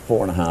Earth is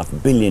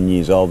 4.5 billion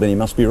years old, then he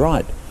must be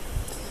right.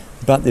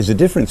 But there's a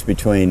difference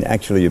between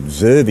actually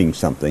observing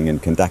something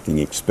and conducting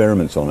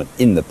experiments on it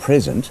in the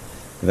present,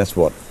 that's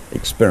what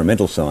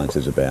experimental science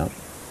is about,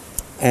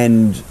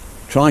 and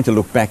trying to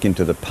look back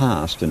into the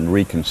past and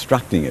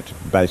reconstructing it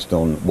based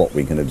on what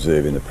we can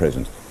observe in the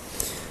present.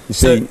 You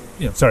see,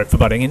 sorry for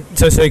butting in.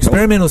 So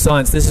experimental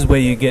science, this is where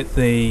you get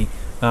the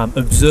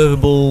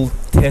observable,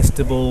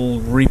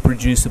 testable,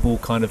 reproducible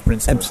kind of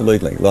principle.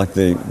 Absolutely. Like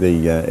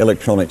the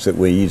electronics that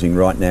we're using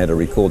right now to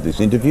record this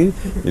interview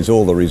is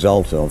all the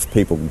result of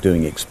people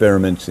doing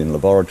experiments in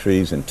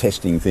laboratories and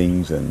testing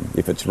things, and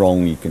if it's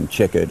wrong you can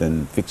check it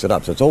and fix it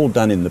up. So it's all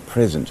done in the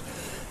present,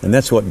 and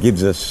that's what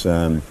gives us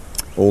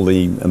all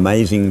the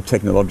amazing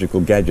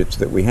technological gadgets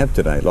that we have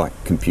today, like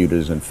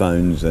computers and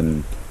phones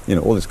and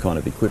all this kind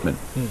of equipment.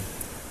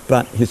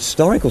 But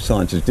historical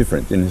science is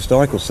different. In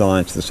historical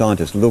science, the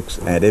scientist looks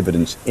at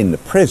evidence in the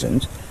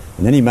present,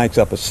 and then he makes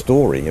up a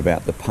story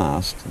about the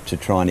past to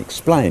try and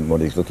explain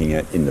what he's looking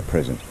at in the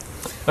present.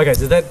 Okay,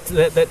 so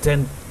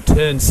that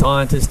turns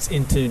scientists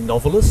into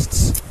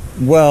novelists?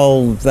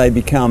 Well, they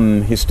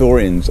become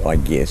historians, I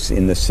guess,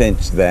 in the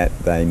sense that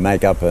they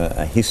make up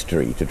a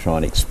history to try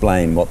and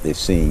explain what they're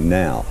seeing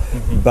now.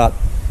 Mm-hmm. But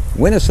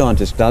when a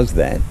scientist does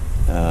that,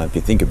 if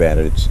you think about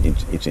it,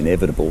 it's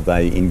inevitable.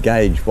 They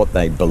engage what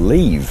they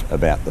believe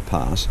about the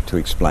past to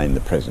explain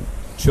the present.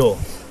 Sure.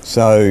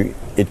 So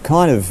it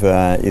kind of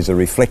is a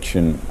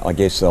reflection, I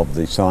guess, of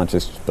the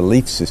scientist's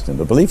belief system.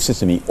 The belief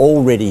system he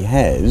already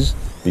has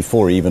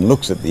before he even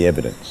looks at the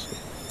evidence.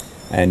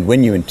 And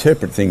when you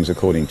interpret things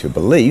according to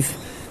belief,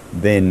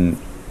 then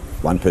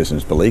one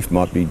person's belief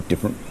might be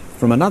different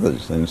from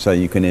another's. And so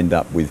you can end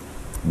up with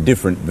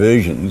different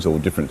versions or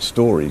different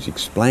stories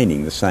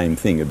explaining the same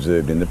thing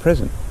observed in the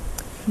present.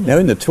 Now,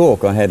 in the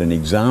talk, I had an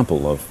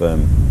example of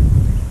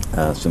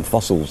some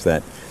fossils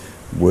that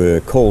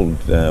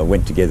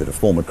went together to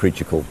form a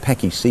creature called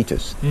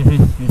Pachycetus.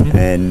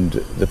 And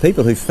the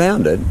people who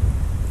found it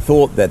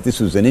thought that this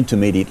was an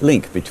intermediate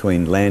link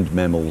between land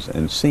mammals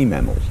and sea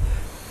mammals.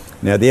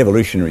 Now, the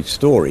evolutionary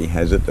story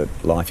has it that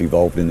life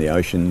evolved in the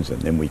oceans,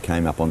 and then we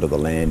came up onto the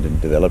land and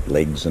developed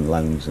legs and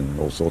lungs and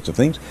all sorts of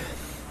things.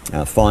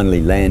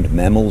 Finally, land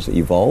mammals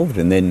evolved,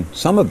 and then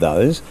some of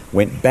those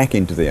went back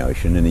into the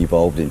ocean and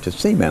evolved into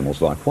sea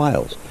mammals like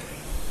whales.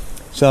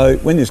 So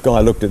when this guy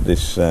looked at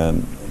this,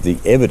 the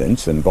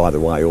evidence, and by the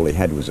way, all he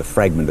had was a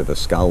fragment of a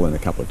skull and a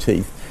couple of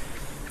teeth,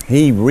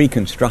 he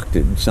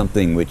reconstructed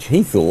something which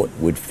he thought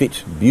would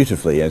fit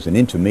beautifully as an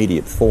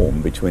intermediate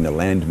form between a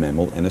land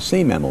mammal and a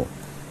sea mammal.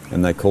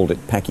 And they called it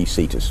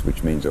Pachycetus,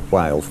 which means a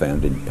whale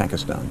found in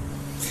Pakistan.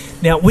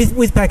 Now,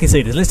 with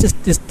Pachycetus, let's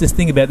just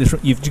think about this.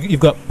 You've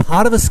got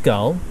part of a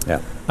skull,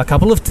 Yeah, a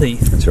couple of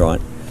teeth. that's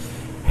right.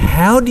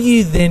 How do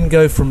you then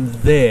go from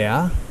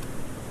there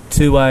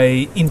to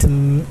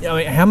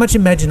how much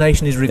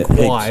imagination is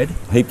required?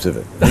 Heaps of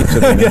it. Heaps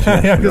of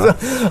imagination.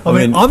 Right? I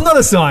mean, I'm not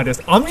a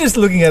scientist. I'm just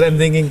looking at it and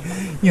thinking,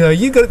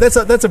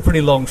 that's a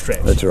pretty long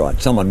stretch. That's right.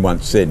 Someone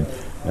once said,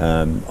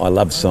 I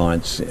love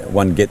science.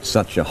 One gets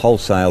such a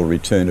wholesale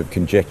return of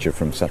conjecture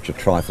from such a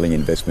trifling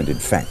investment in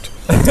fact.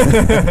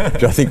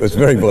 Which I think was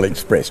very well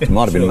expressed. It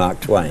might have been Mark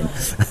Twain.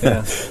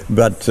 Yeah.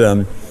 But,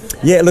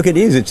 look, it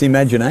is. It's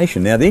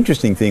imagination. Now, the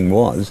interesting thing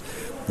was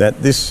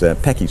that this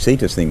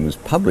Pachycetus thing was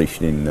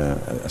published in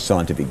a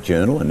scientific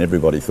journal, and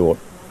everybody thought,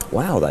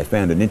 wow, they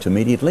found an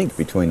intermediate link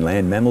between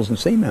land mammals and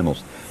sea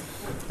mammals.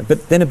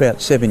 But then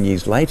about 7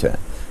 years later,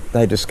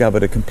 they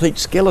discovered a complete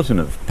skeleton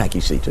of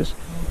Pachycetus,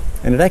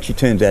 and it actually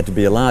turns out to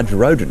be a large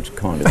rodent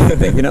kind of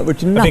thing, which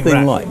is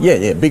nothing like,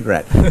 big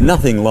rat,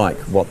 nothing like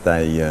what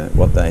they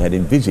had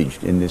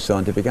envisaged in this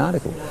scientific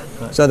article.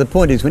 Right. So the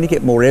point is, when you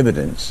get more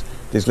evidence,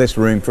 there's less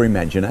room for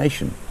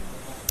imagination.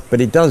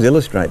 But it does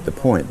illustrate the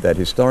point that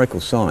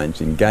historical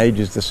science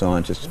engages the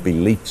scientist's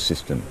belief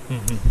system.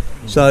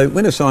 So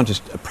when a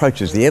scientist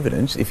approaches the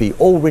evidence, if he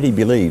already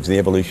believes the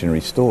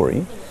evolutionary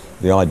story,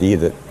 the idea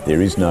that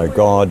there is no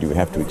God, you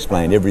have to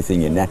explain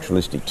everything in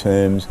naturalistic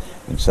terms,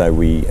 and so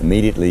we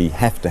immediately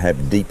have to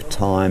have deep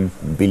time,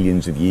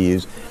 billions of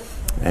years,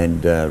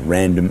 and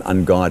random,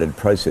 unguided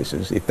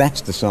processes. If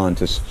that's the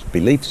scientist's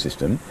belief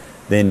system,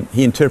 then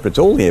he interprets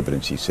all the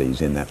evidence he sees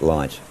in that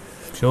light.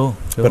 Sure.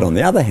 But on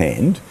the other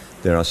hand,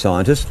 there are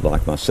scientists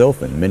like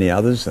myself and many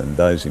others, and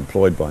those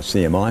employed by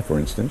CMI, for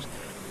instance,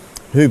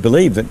 who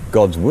believe that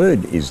God's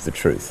word is the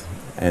truth,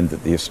 and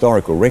that the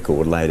historical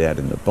record laid out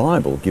in the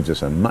Bible gives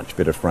us a much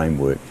better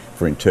framework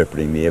for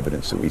interpreting the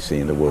evidence that we see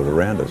in the world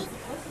around us.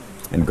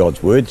 And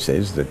God's word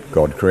says that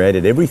God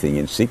created everything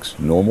in 6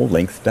 normal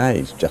length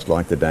days, just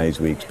like the days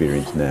we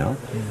experience now.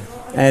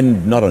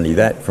 And not only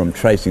that, from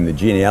tracing the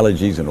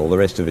genealogies and all the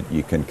rest of it,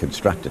 you can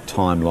construct a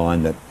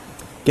timeline that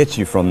gets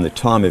you from the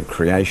time of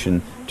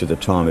creation to the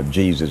time of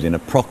Jesus in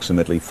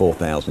approximately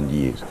 4,000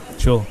 years.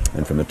 Sure.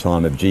 And from the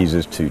time of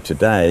Jesus to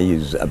today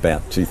is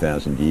about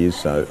 2,000 years.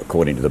 So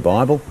according to the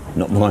Bible,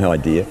 not my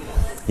idea,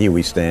 here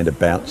we stand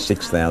about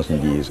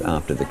 6,000 years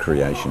after the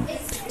creation.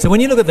 So when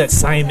you look at that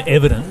same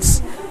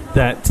evidence,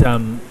 that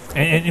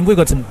and we've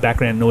got some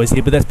background noise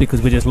here, but that's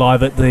because we're just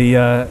live at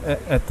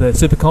the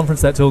super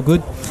conference. That's all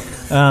good.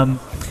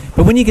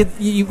 But when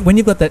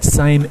you've got that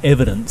same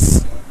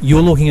evidence,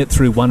 you're looking at it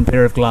through one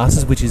pair of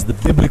glasses, which is the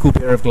biblical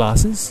pair of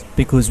glasses,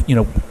 because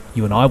you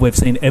and I, we've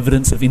seen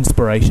evidence of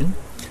inspiration.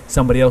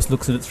 Somebody else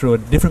looks at it through a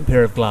different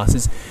pair of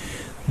glasses.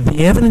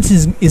 The evidence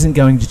isn't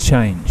going to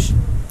change.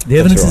 The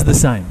evidence is the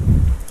same.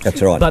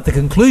 That's right. But the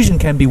conclusion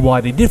can be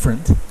widely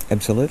different.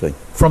 Absolutely.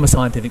 From a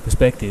scientific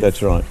perspective.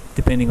 That's right.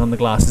 Depending on the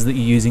glasses that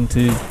you're using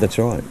to That's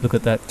right. look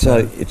at that.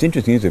 So it's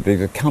interesting, isn't it?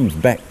 Because it comes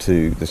back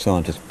to the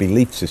scientist's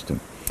belief system.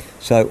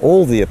 So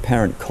all the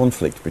apparent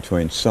conflict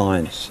between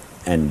science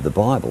and the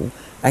Bible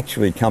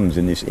actually comes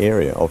in this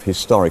area of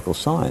historical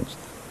science,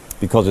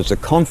 because it's a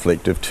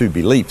conflict of two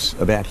beliefs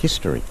about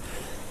history.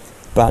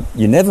 But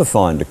you never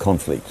find a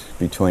conflict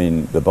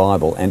between the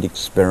Bible and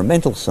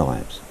experimental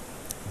science,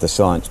 the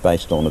science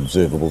based on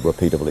observable,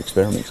 repeatable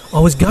experiments. I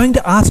was going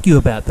to ask you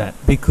about that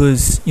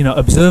because,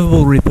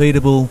 observable,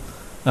 repeatable,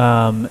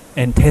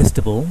 and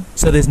testable.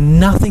 So there's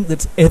nothing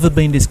that's ever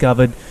been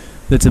discovered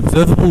that's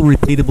observable,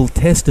 repeatable,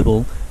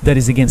 testable that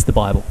is against the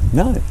Bible.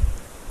 No.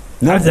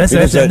 That's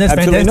absolutely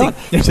fantastic. not.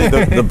 You see,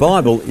 the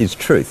Bible is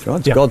truth,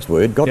 right? It's God's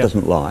word. God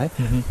doesn't lie.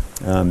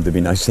 There'd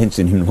be no sense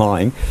in him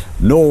lying,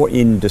 nor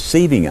in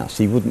deceiving us.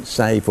 He wouldn't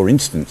say, for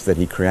instance, that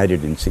he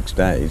created in 6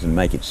 days and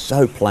make it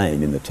so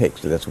plain in the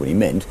text that that's what he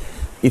meant,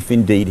 if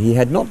indeed he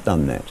had not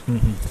done that.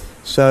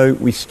 So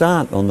we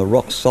start on the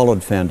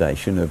rock-solid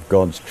foundation of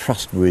God's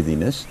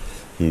trustworthiness,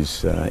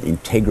 his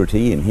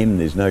integrity. In him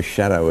there's no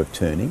shadow of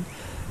turning.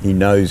 He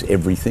knows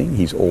everything,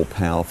 he's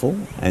all-powerful,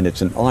 and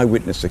it's an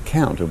eyewitness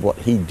account of what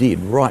he did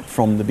right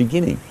from the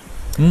beginning.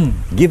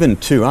 Given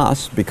to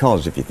us,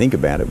 because if you think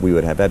about it, we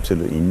would have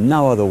absolutely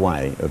no other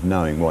way of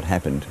knowing what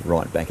happened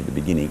right back at the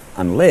beginning,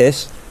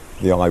 unless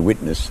the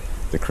eyewitness,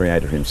 the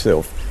Creator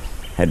himself,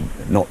 had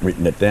not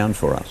written it down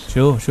for us.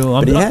 Sure.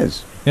 But he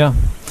has. Yeah.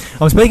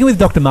 I'm speaking with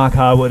Dr. Mark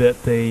Harwood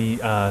at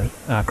the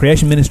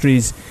Creation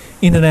Ministries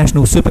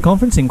International Super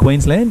Conference in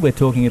Queensland. We're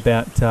talking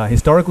about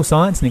historical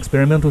science and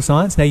experimental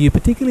science. Now, you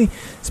particularly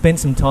spent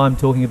some time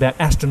talking about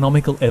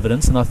astronomical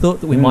evidence, and I thought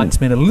that we might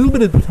spend a little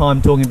bit of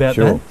time talking about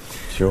that.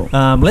 Sure.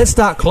 Let's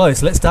start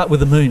close. Let's start with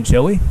the moon,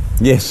 shall we?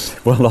 Yes.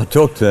 Well, I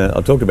talked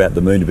about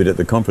the moon a bit at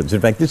the conference.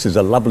 In fact, this is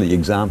a lovely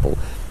example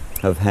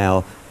of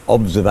how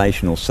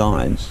observational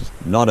science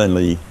not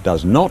only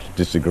does not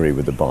disagree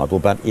with the Bible,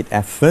 but it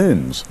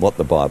affirms what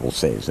the Bible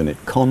says, and it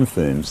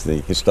confirms the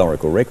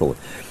historical record.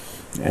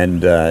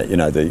 And,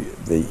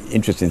 the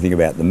interesting thing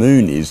about the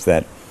moon is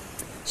that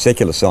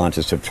secular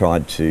scientists have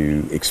tried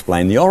to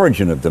explain the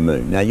origin of the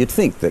moon. Now, you'd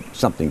think that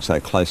something so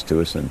close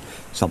to us and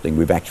something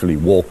we've actually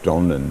walked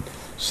on and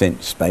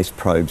sent space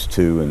probes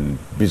to and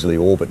busily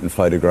orbit and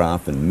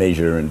photograph and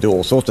measure and do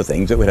all sorts of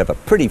things, that we'd have a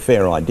pretty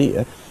fair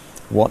idea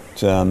what,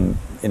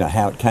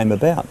 how it came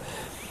about.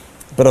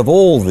 But of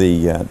all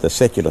the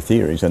secular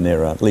theories, and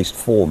there are at least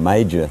 4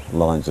 major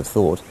lines of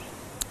thought,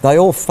 they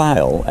all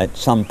fail at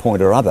some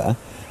point or other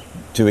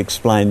to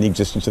explain the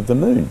existence of the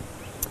moon,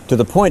 to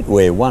the point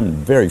where one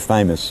very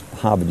famous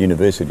Harvard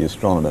University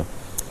astronomer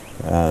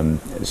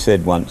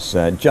said once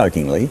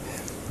jokingly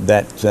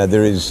that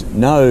there is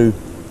no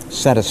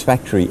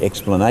satisfactory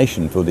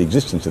explanation for the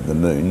existence of the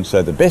moon,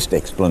 so the best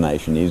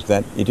explanation is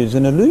that it is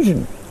an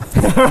illusion.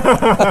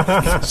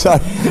 So,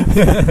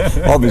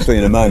 obviously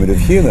in a moment of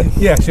humour.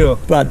 Yeah, sure.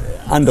 But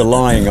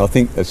underlying, I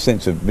think, a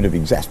sense of a bit of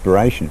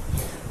exasperation.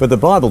 But the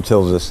Bible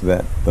tells us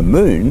that the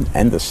moon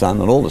and the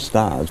sun and all the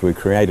stars were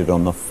created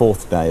on the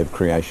 4th day of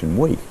creation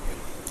week.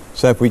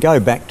 So if we go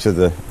back to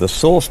the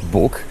source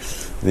book,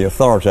 the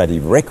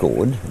authoritative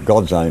record,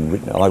 God's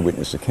own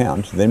eyewitness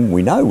account, then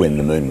we know when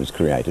the moon was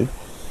created.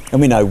 And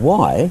we know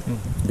why,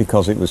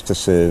 because it was to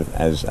serve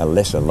as a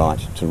lesser light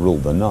to rule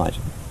the night.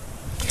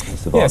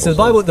 So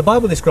the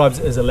Bible describes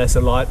it as a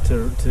lesser light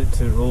to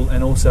rule,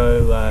 and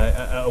also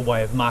a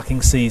way of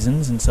marking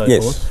seasons and so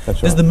forth. Yes, that's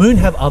right. Does the moon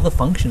have other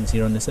functions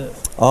here on this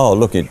earth? Oh,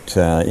 look, it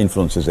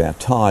influences our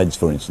tides,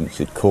 for instance.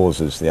 It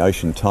causes the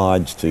ocean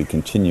tides to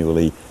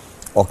continually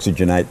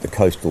oxygenate the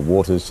coastal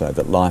waters so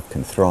that life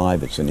can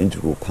thrive. It's an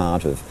integral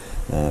part of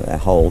our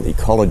whole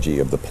ecology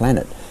of the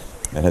planet.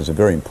 It has a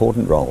very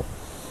important role.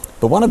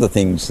 But one of the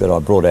things that I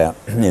brought out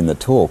in the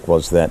talk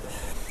was that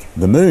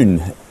the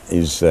moon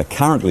is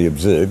currently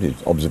observed,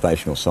 it's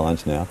observational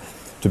science now,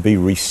 to be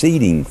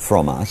receding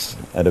from us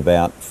at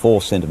about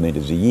 4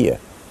 centimetres a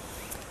year.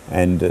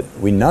 And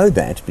we know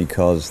that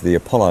because the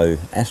Apollo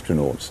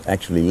astronauts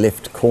actually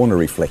left corner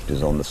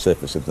reflectors on the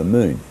surface of the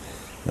moon.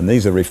 And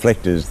these are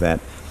reflectors that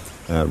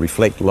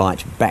reflect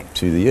light back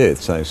to the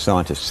Earth. So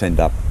scientists send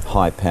up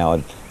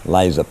high-powered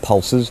laser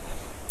pulses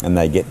and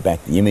they get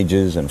back the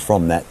images, and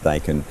from that they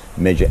can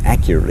measure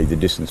accurately the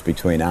distance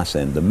between us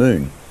and the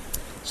moon.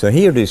 So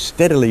here it is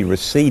steadily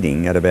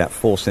receding at about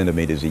 4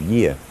 centimetres a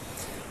year.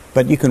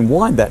 But you can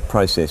wind that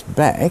process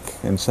back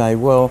and say,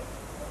 well,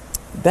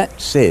 that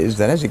says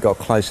that as it got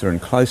closer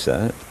and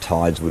closer,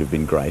 tides would have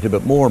been greater,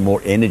 but more and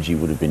more energy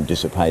would have been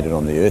dissipated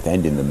on the Earth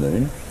and in the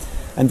moon.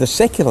 And the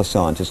secular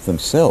scientists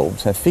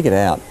themselves have figured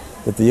out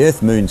that the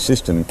Earth-Moon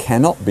system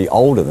cannot be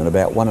older than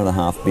about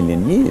 1.5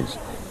 billion years.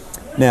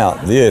 Now,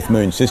 the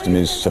Earth-Moon system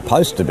is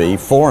supposed to be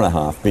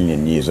 4.5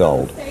 billion years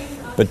old.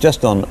 But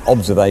just on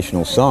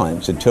observational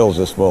science, it tells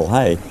us, well,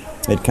 hey,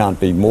 it can't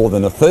be more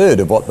than a third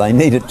of what they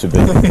need it to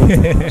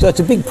be. So it's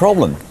a big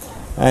problem.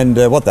 And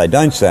what they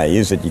don't say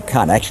is that you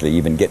can't actually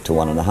even get to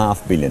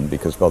 1.5 billion,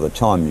 because by the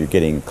time you're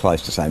getting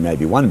close to, say,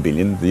 maybe 1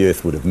 billion, the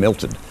Earth would have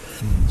melted.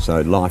 So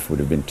life would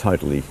have been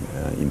totally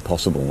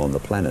impossible on the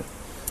planet.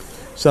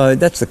 So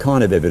that's the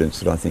kind of evidence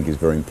that I think is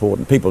very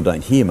important. People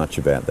don't hear much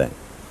about that.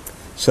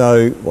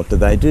 So what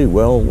do?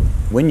 Well,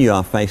 when you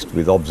are faced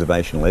with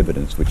observational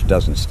evidence which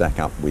doesn't stack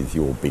up with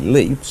your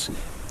beliefs,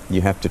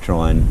 you have to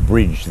try and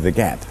bridge the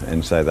gap.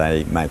 And so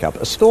they make up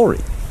a story.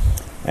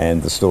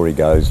 And the story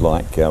goes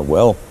like,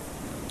 well,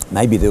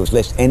 maybe there was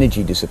less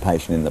energy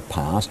dissipation in the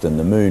past and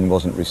the moon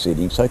wasn't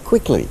receding so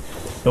quickly.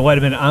 But wait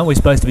a minute, aren't we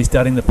supposed to be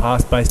studying the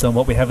past based on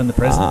what we have in the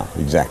present?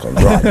 Exactly,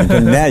 right.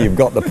 And now you've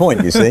got the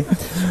point, you see.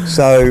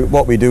 So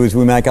what we do is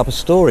we make up a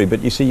story,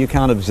 but you see, you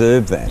can't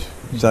observe that.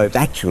 So it's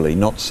actually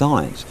not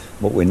science.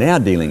 What we're now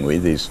dealing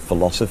with is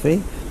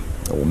philosophy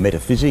or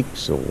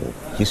metaphysics or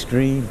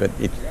history, but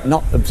it's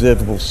not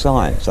observable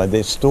science, so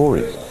they're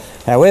stories.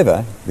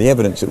 However, the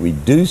evidence that we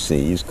do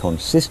see is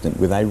consistent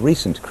with a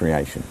recent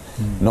creation,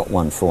 not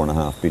one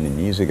 4.5 billion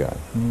years ago.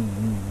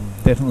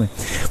 Definitely.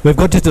 We've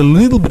got just a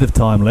little bit of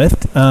time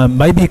left.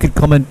 Maybe you could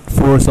comment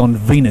for us on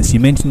Venus. You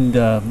mentioned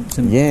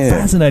some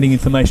fascinating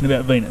information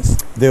about Venus.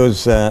 There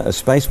was a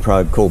space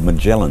probe called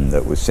Magellan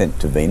that was sent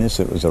to Venus.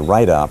 It was a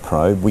radar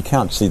probe. We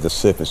can't see the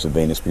surface of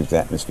Venus because the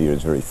atmosphere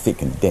is very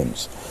thick and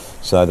dense.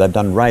 So they've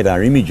done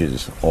radar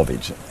images of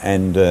it,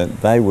 and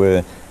they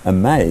were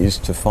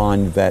amazed to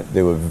find that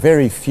there were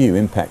very few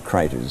impact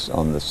craters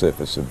on the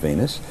surface of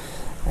Venus,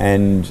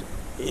 and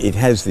it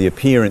has the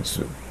appearance,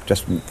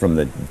 just from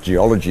the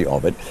geology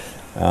of it,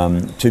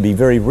 to be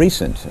very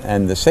recent.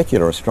 And the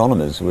secular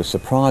astronomers were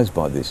surprised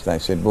by this. They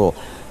said, well,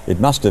 it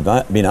must have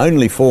been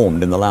only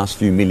formed in the last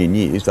few million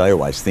years. They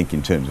always think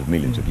in terms of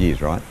millions of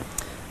years, right?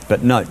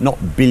 But no,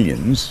 not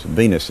billions.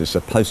 Venus is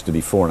supposed to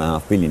be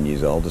 4.5 billion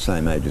years old, the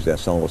same age as our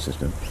solar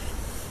system.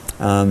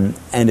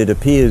 And it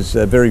appears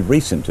very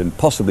recent and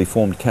possibly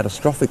formed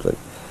catastrophically.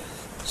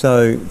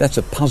 So that's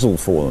a puzzle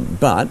for them.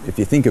 But if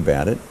you think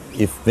about it,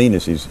 if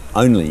Venus is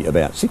only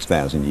about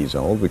 6,000 years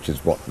old, which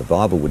is what the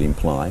Bible would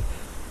imply,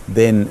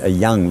 then a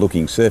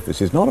young-looking surface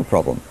is not a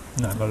problem.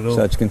 No, not at all.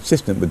 So it's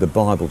consistent with the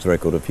Bible's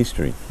record of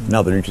history.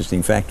 Another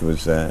interesting fact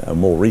was a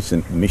more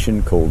recent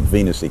mission called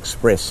Venus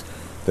Express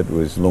that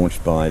was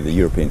launched by the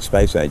European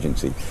Space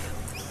Agency,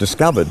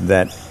 discovered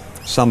that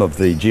some of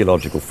the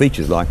geological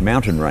features like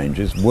mountain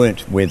ranges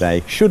weren't where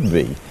they should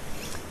be.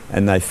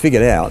 And they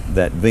figured out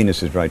that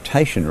Venus's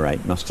rotation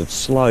rate must have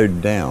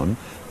slowed down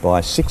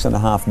by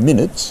 6.5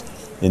 minutes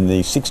in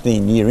the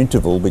 16-year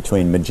interval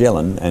between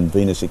Magellan and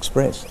Venus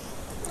Express.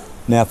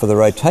 Now, for the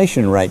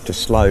rotation rate to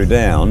slow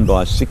down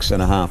by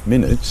 6.5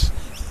 minutes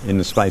in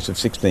the space of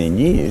 16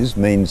 years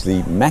means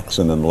the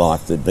maximum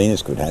life that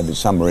Venus could have is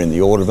somewhere in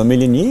the order of 1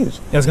 million years.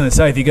 I was going to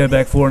say, if you go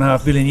back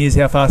 4.5 billion years,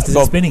 how fast is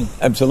it spinning?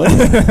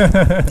 Absolutely.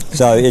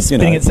 So it's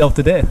spinning itself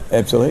to death.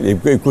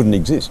 Absolutely. It couldn't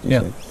exist,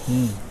 you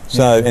see.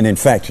 So, and in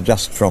fact,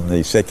 just from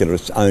the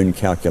secularists' own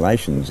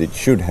calculations, it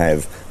should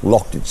have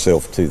locked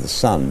itself to the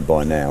sun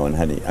by now and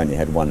only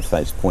had one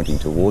face pointing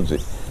towards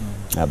it.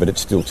 But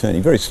it's still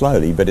turning very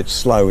slowly, but it's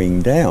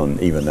slowing down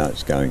even though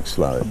it's going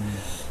slow.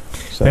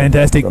 So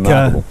fantastic.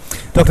 Remarkable.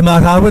 Dr.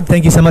 Mark Harwood,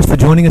 thank you so much for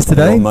joining us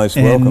today. You're most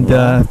welcome.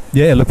 And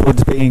yeah, look forward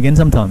to speaking again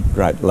sometime.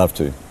 Great, love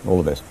to.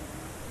 All the best.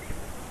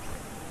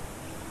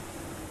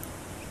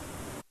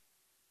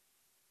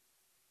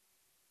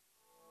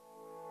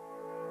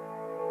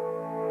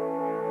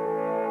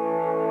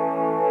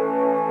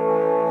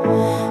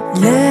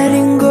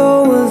 Letting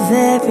go of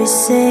every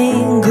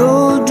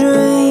single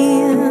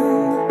dream,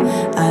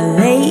 I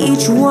lay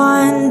each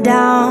one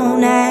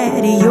down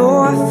at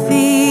your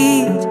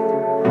feet.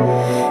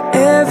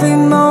 Every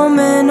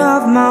moment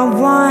of my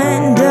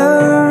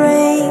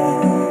wandering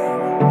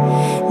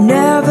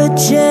never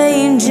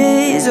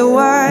changes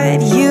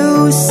what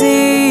you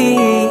see.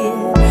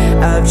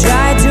 I've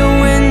tried to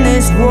win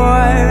this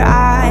war,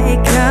 I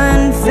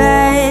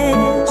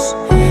confess.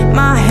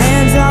 My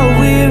hands are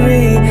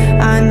weary,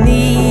 I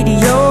need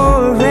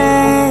your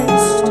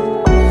rest.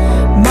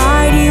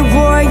 Mighty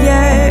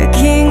warrior,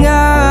 king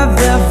of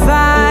the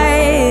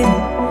fight.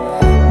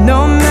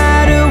 No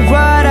matter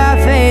what I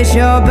face,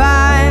 you're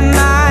by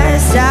my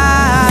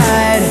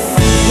side.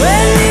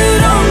 When you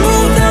don't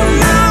move the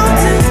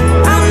mountains,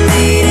 I'm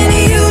needing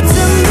you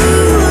to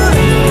move.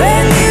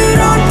 When you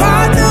don't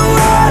part the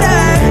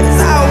waters,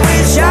 I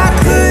wish I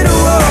could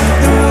walk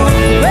through.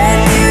 When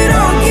you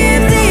don't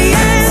give the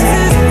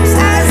answers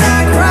as I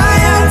cry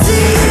out to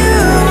you,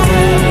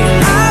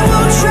 I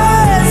will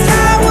trust,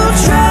 I will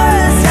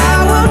trust, I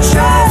will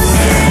trust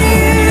in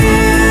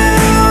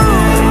you.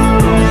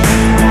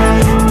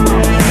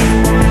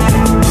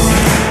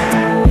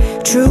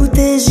 Truth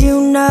is, you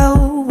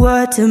know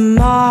what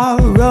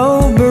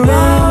tomorrow brings.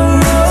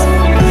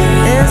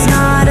 There's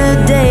not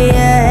a day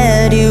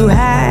ahead you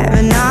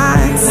have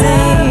not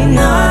seen.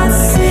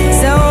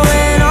 So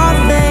in all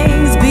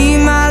things, be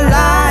my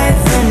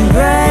life and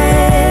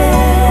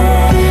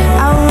breath.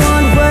 I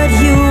want what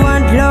you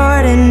want,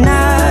 Lord, and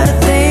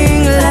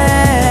nothing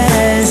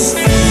less.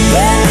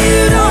 When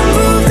you don't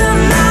move the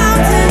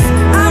mountains,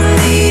 I'm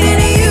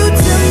needing you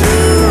to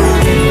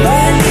move.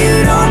 When you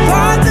don't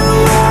part the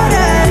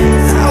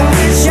waters, I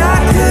wish I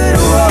could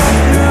walk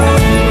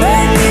through.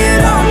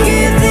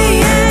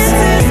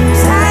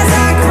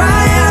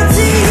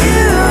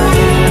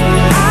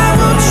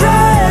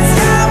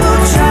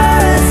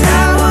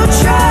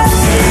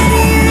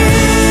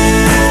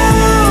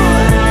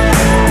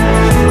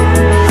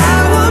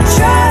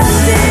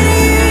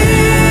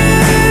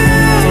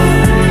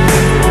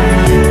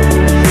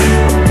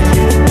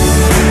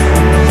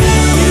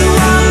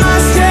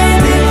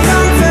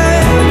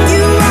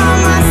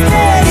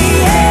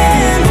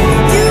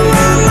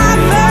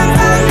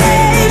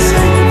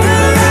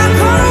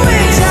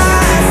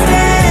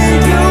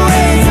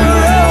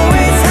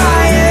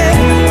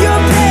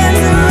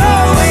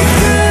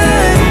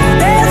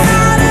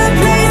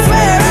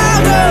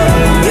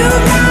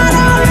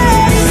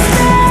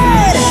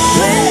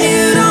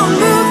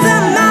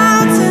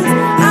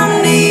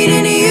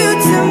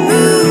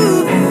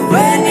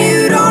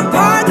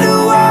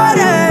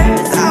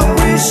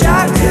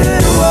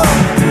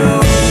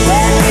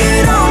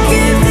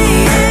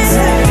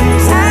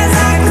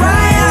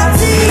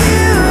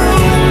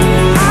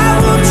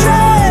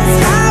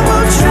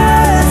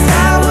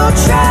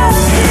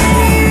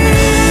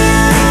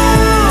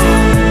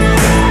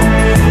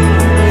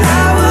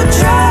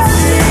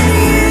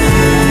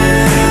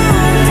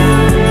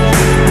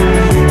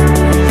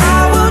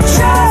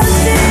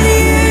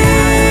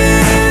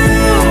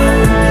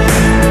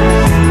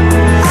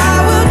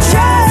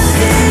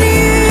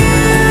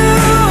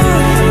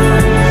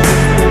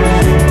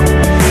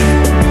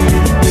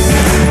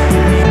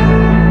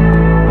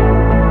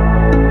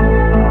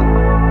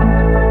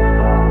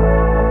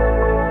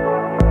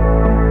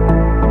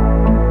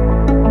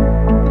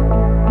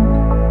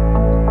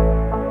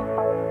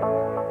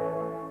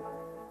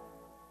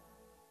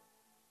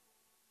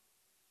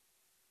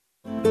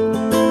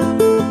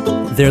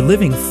 They're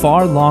living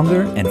far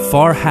longer and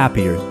far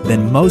happier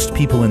than most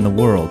people in the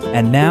world.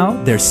 And now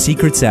their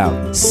secret's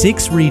out.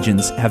 6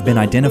 regions have been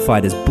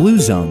identified as blue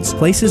zones,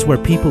 places where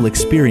people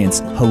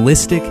experience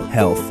holistic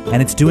health,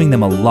 and it's doing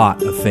them a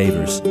lot of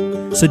favors.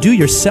 So do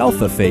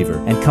yourself a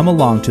favor and come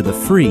along to the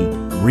free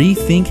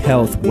Rethink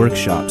Health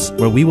workshops,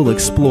 where we will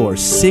explore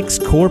 6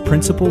 core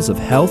principles of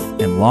health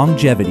and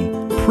longevity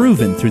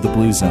proven through the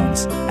Blue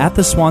Zones at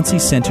the Swansea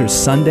Centre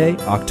Sunday,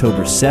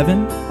 October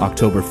 7,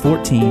 October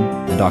 14,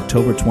 and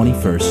October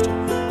 21st.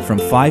 From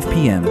 5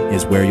 p.m.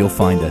 is where you'll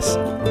find us.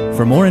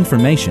 For more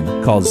information,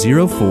 call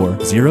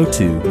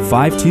 0402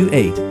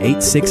 528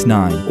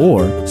 869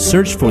 or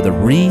search for the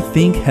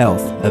Rethink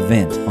Health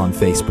event on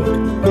Facebook.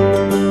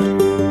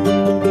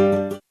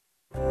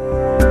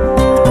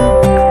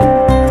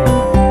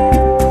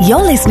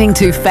 You're listening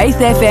to Faith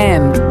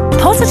FM,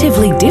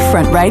 positively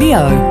different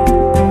radio.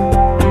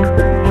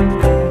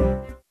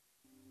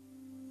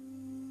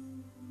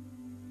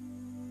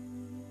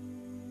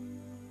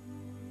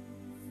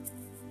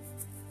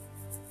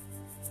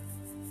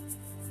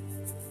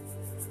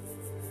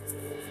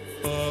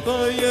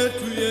 Baba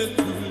yetu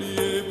yetu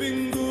liye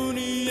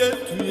mbinguni,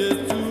 yetu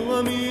yetu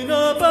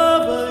amina.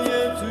 Baba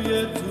yetu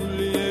yetu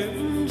liye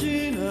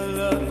jina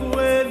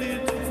lako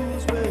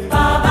litukuzwe.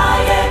 Baba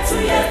yetu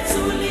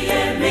yetu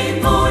liye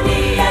mbinguni,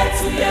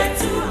 yetu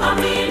yetu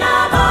amina.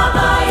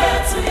 Baba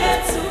yetu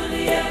yetu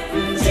liye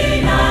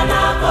jina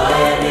lako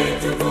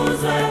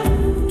litukuzwe.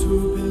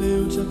 Tupe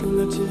leo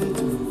chakula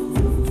chetu,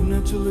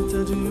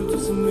 tunachohitaji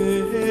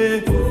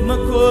utusamehe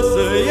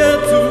makosa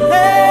yetu.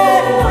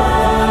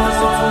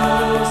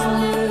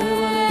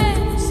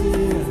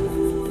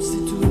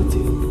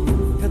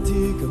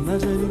 Katika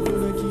majaribu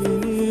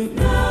lakini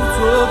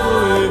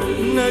utuokoe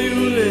na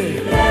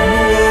yule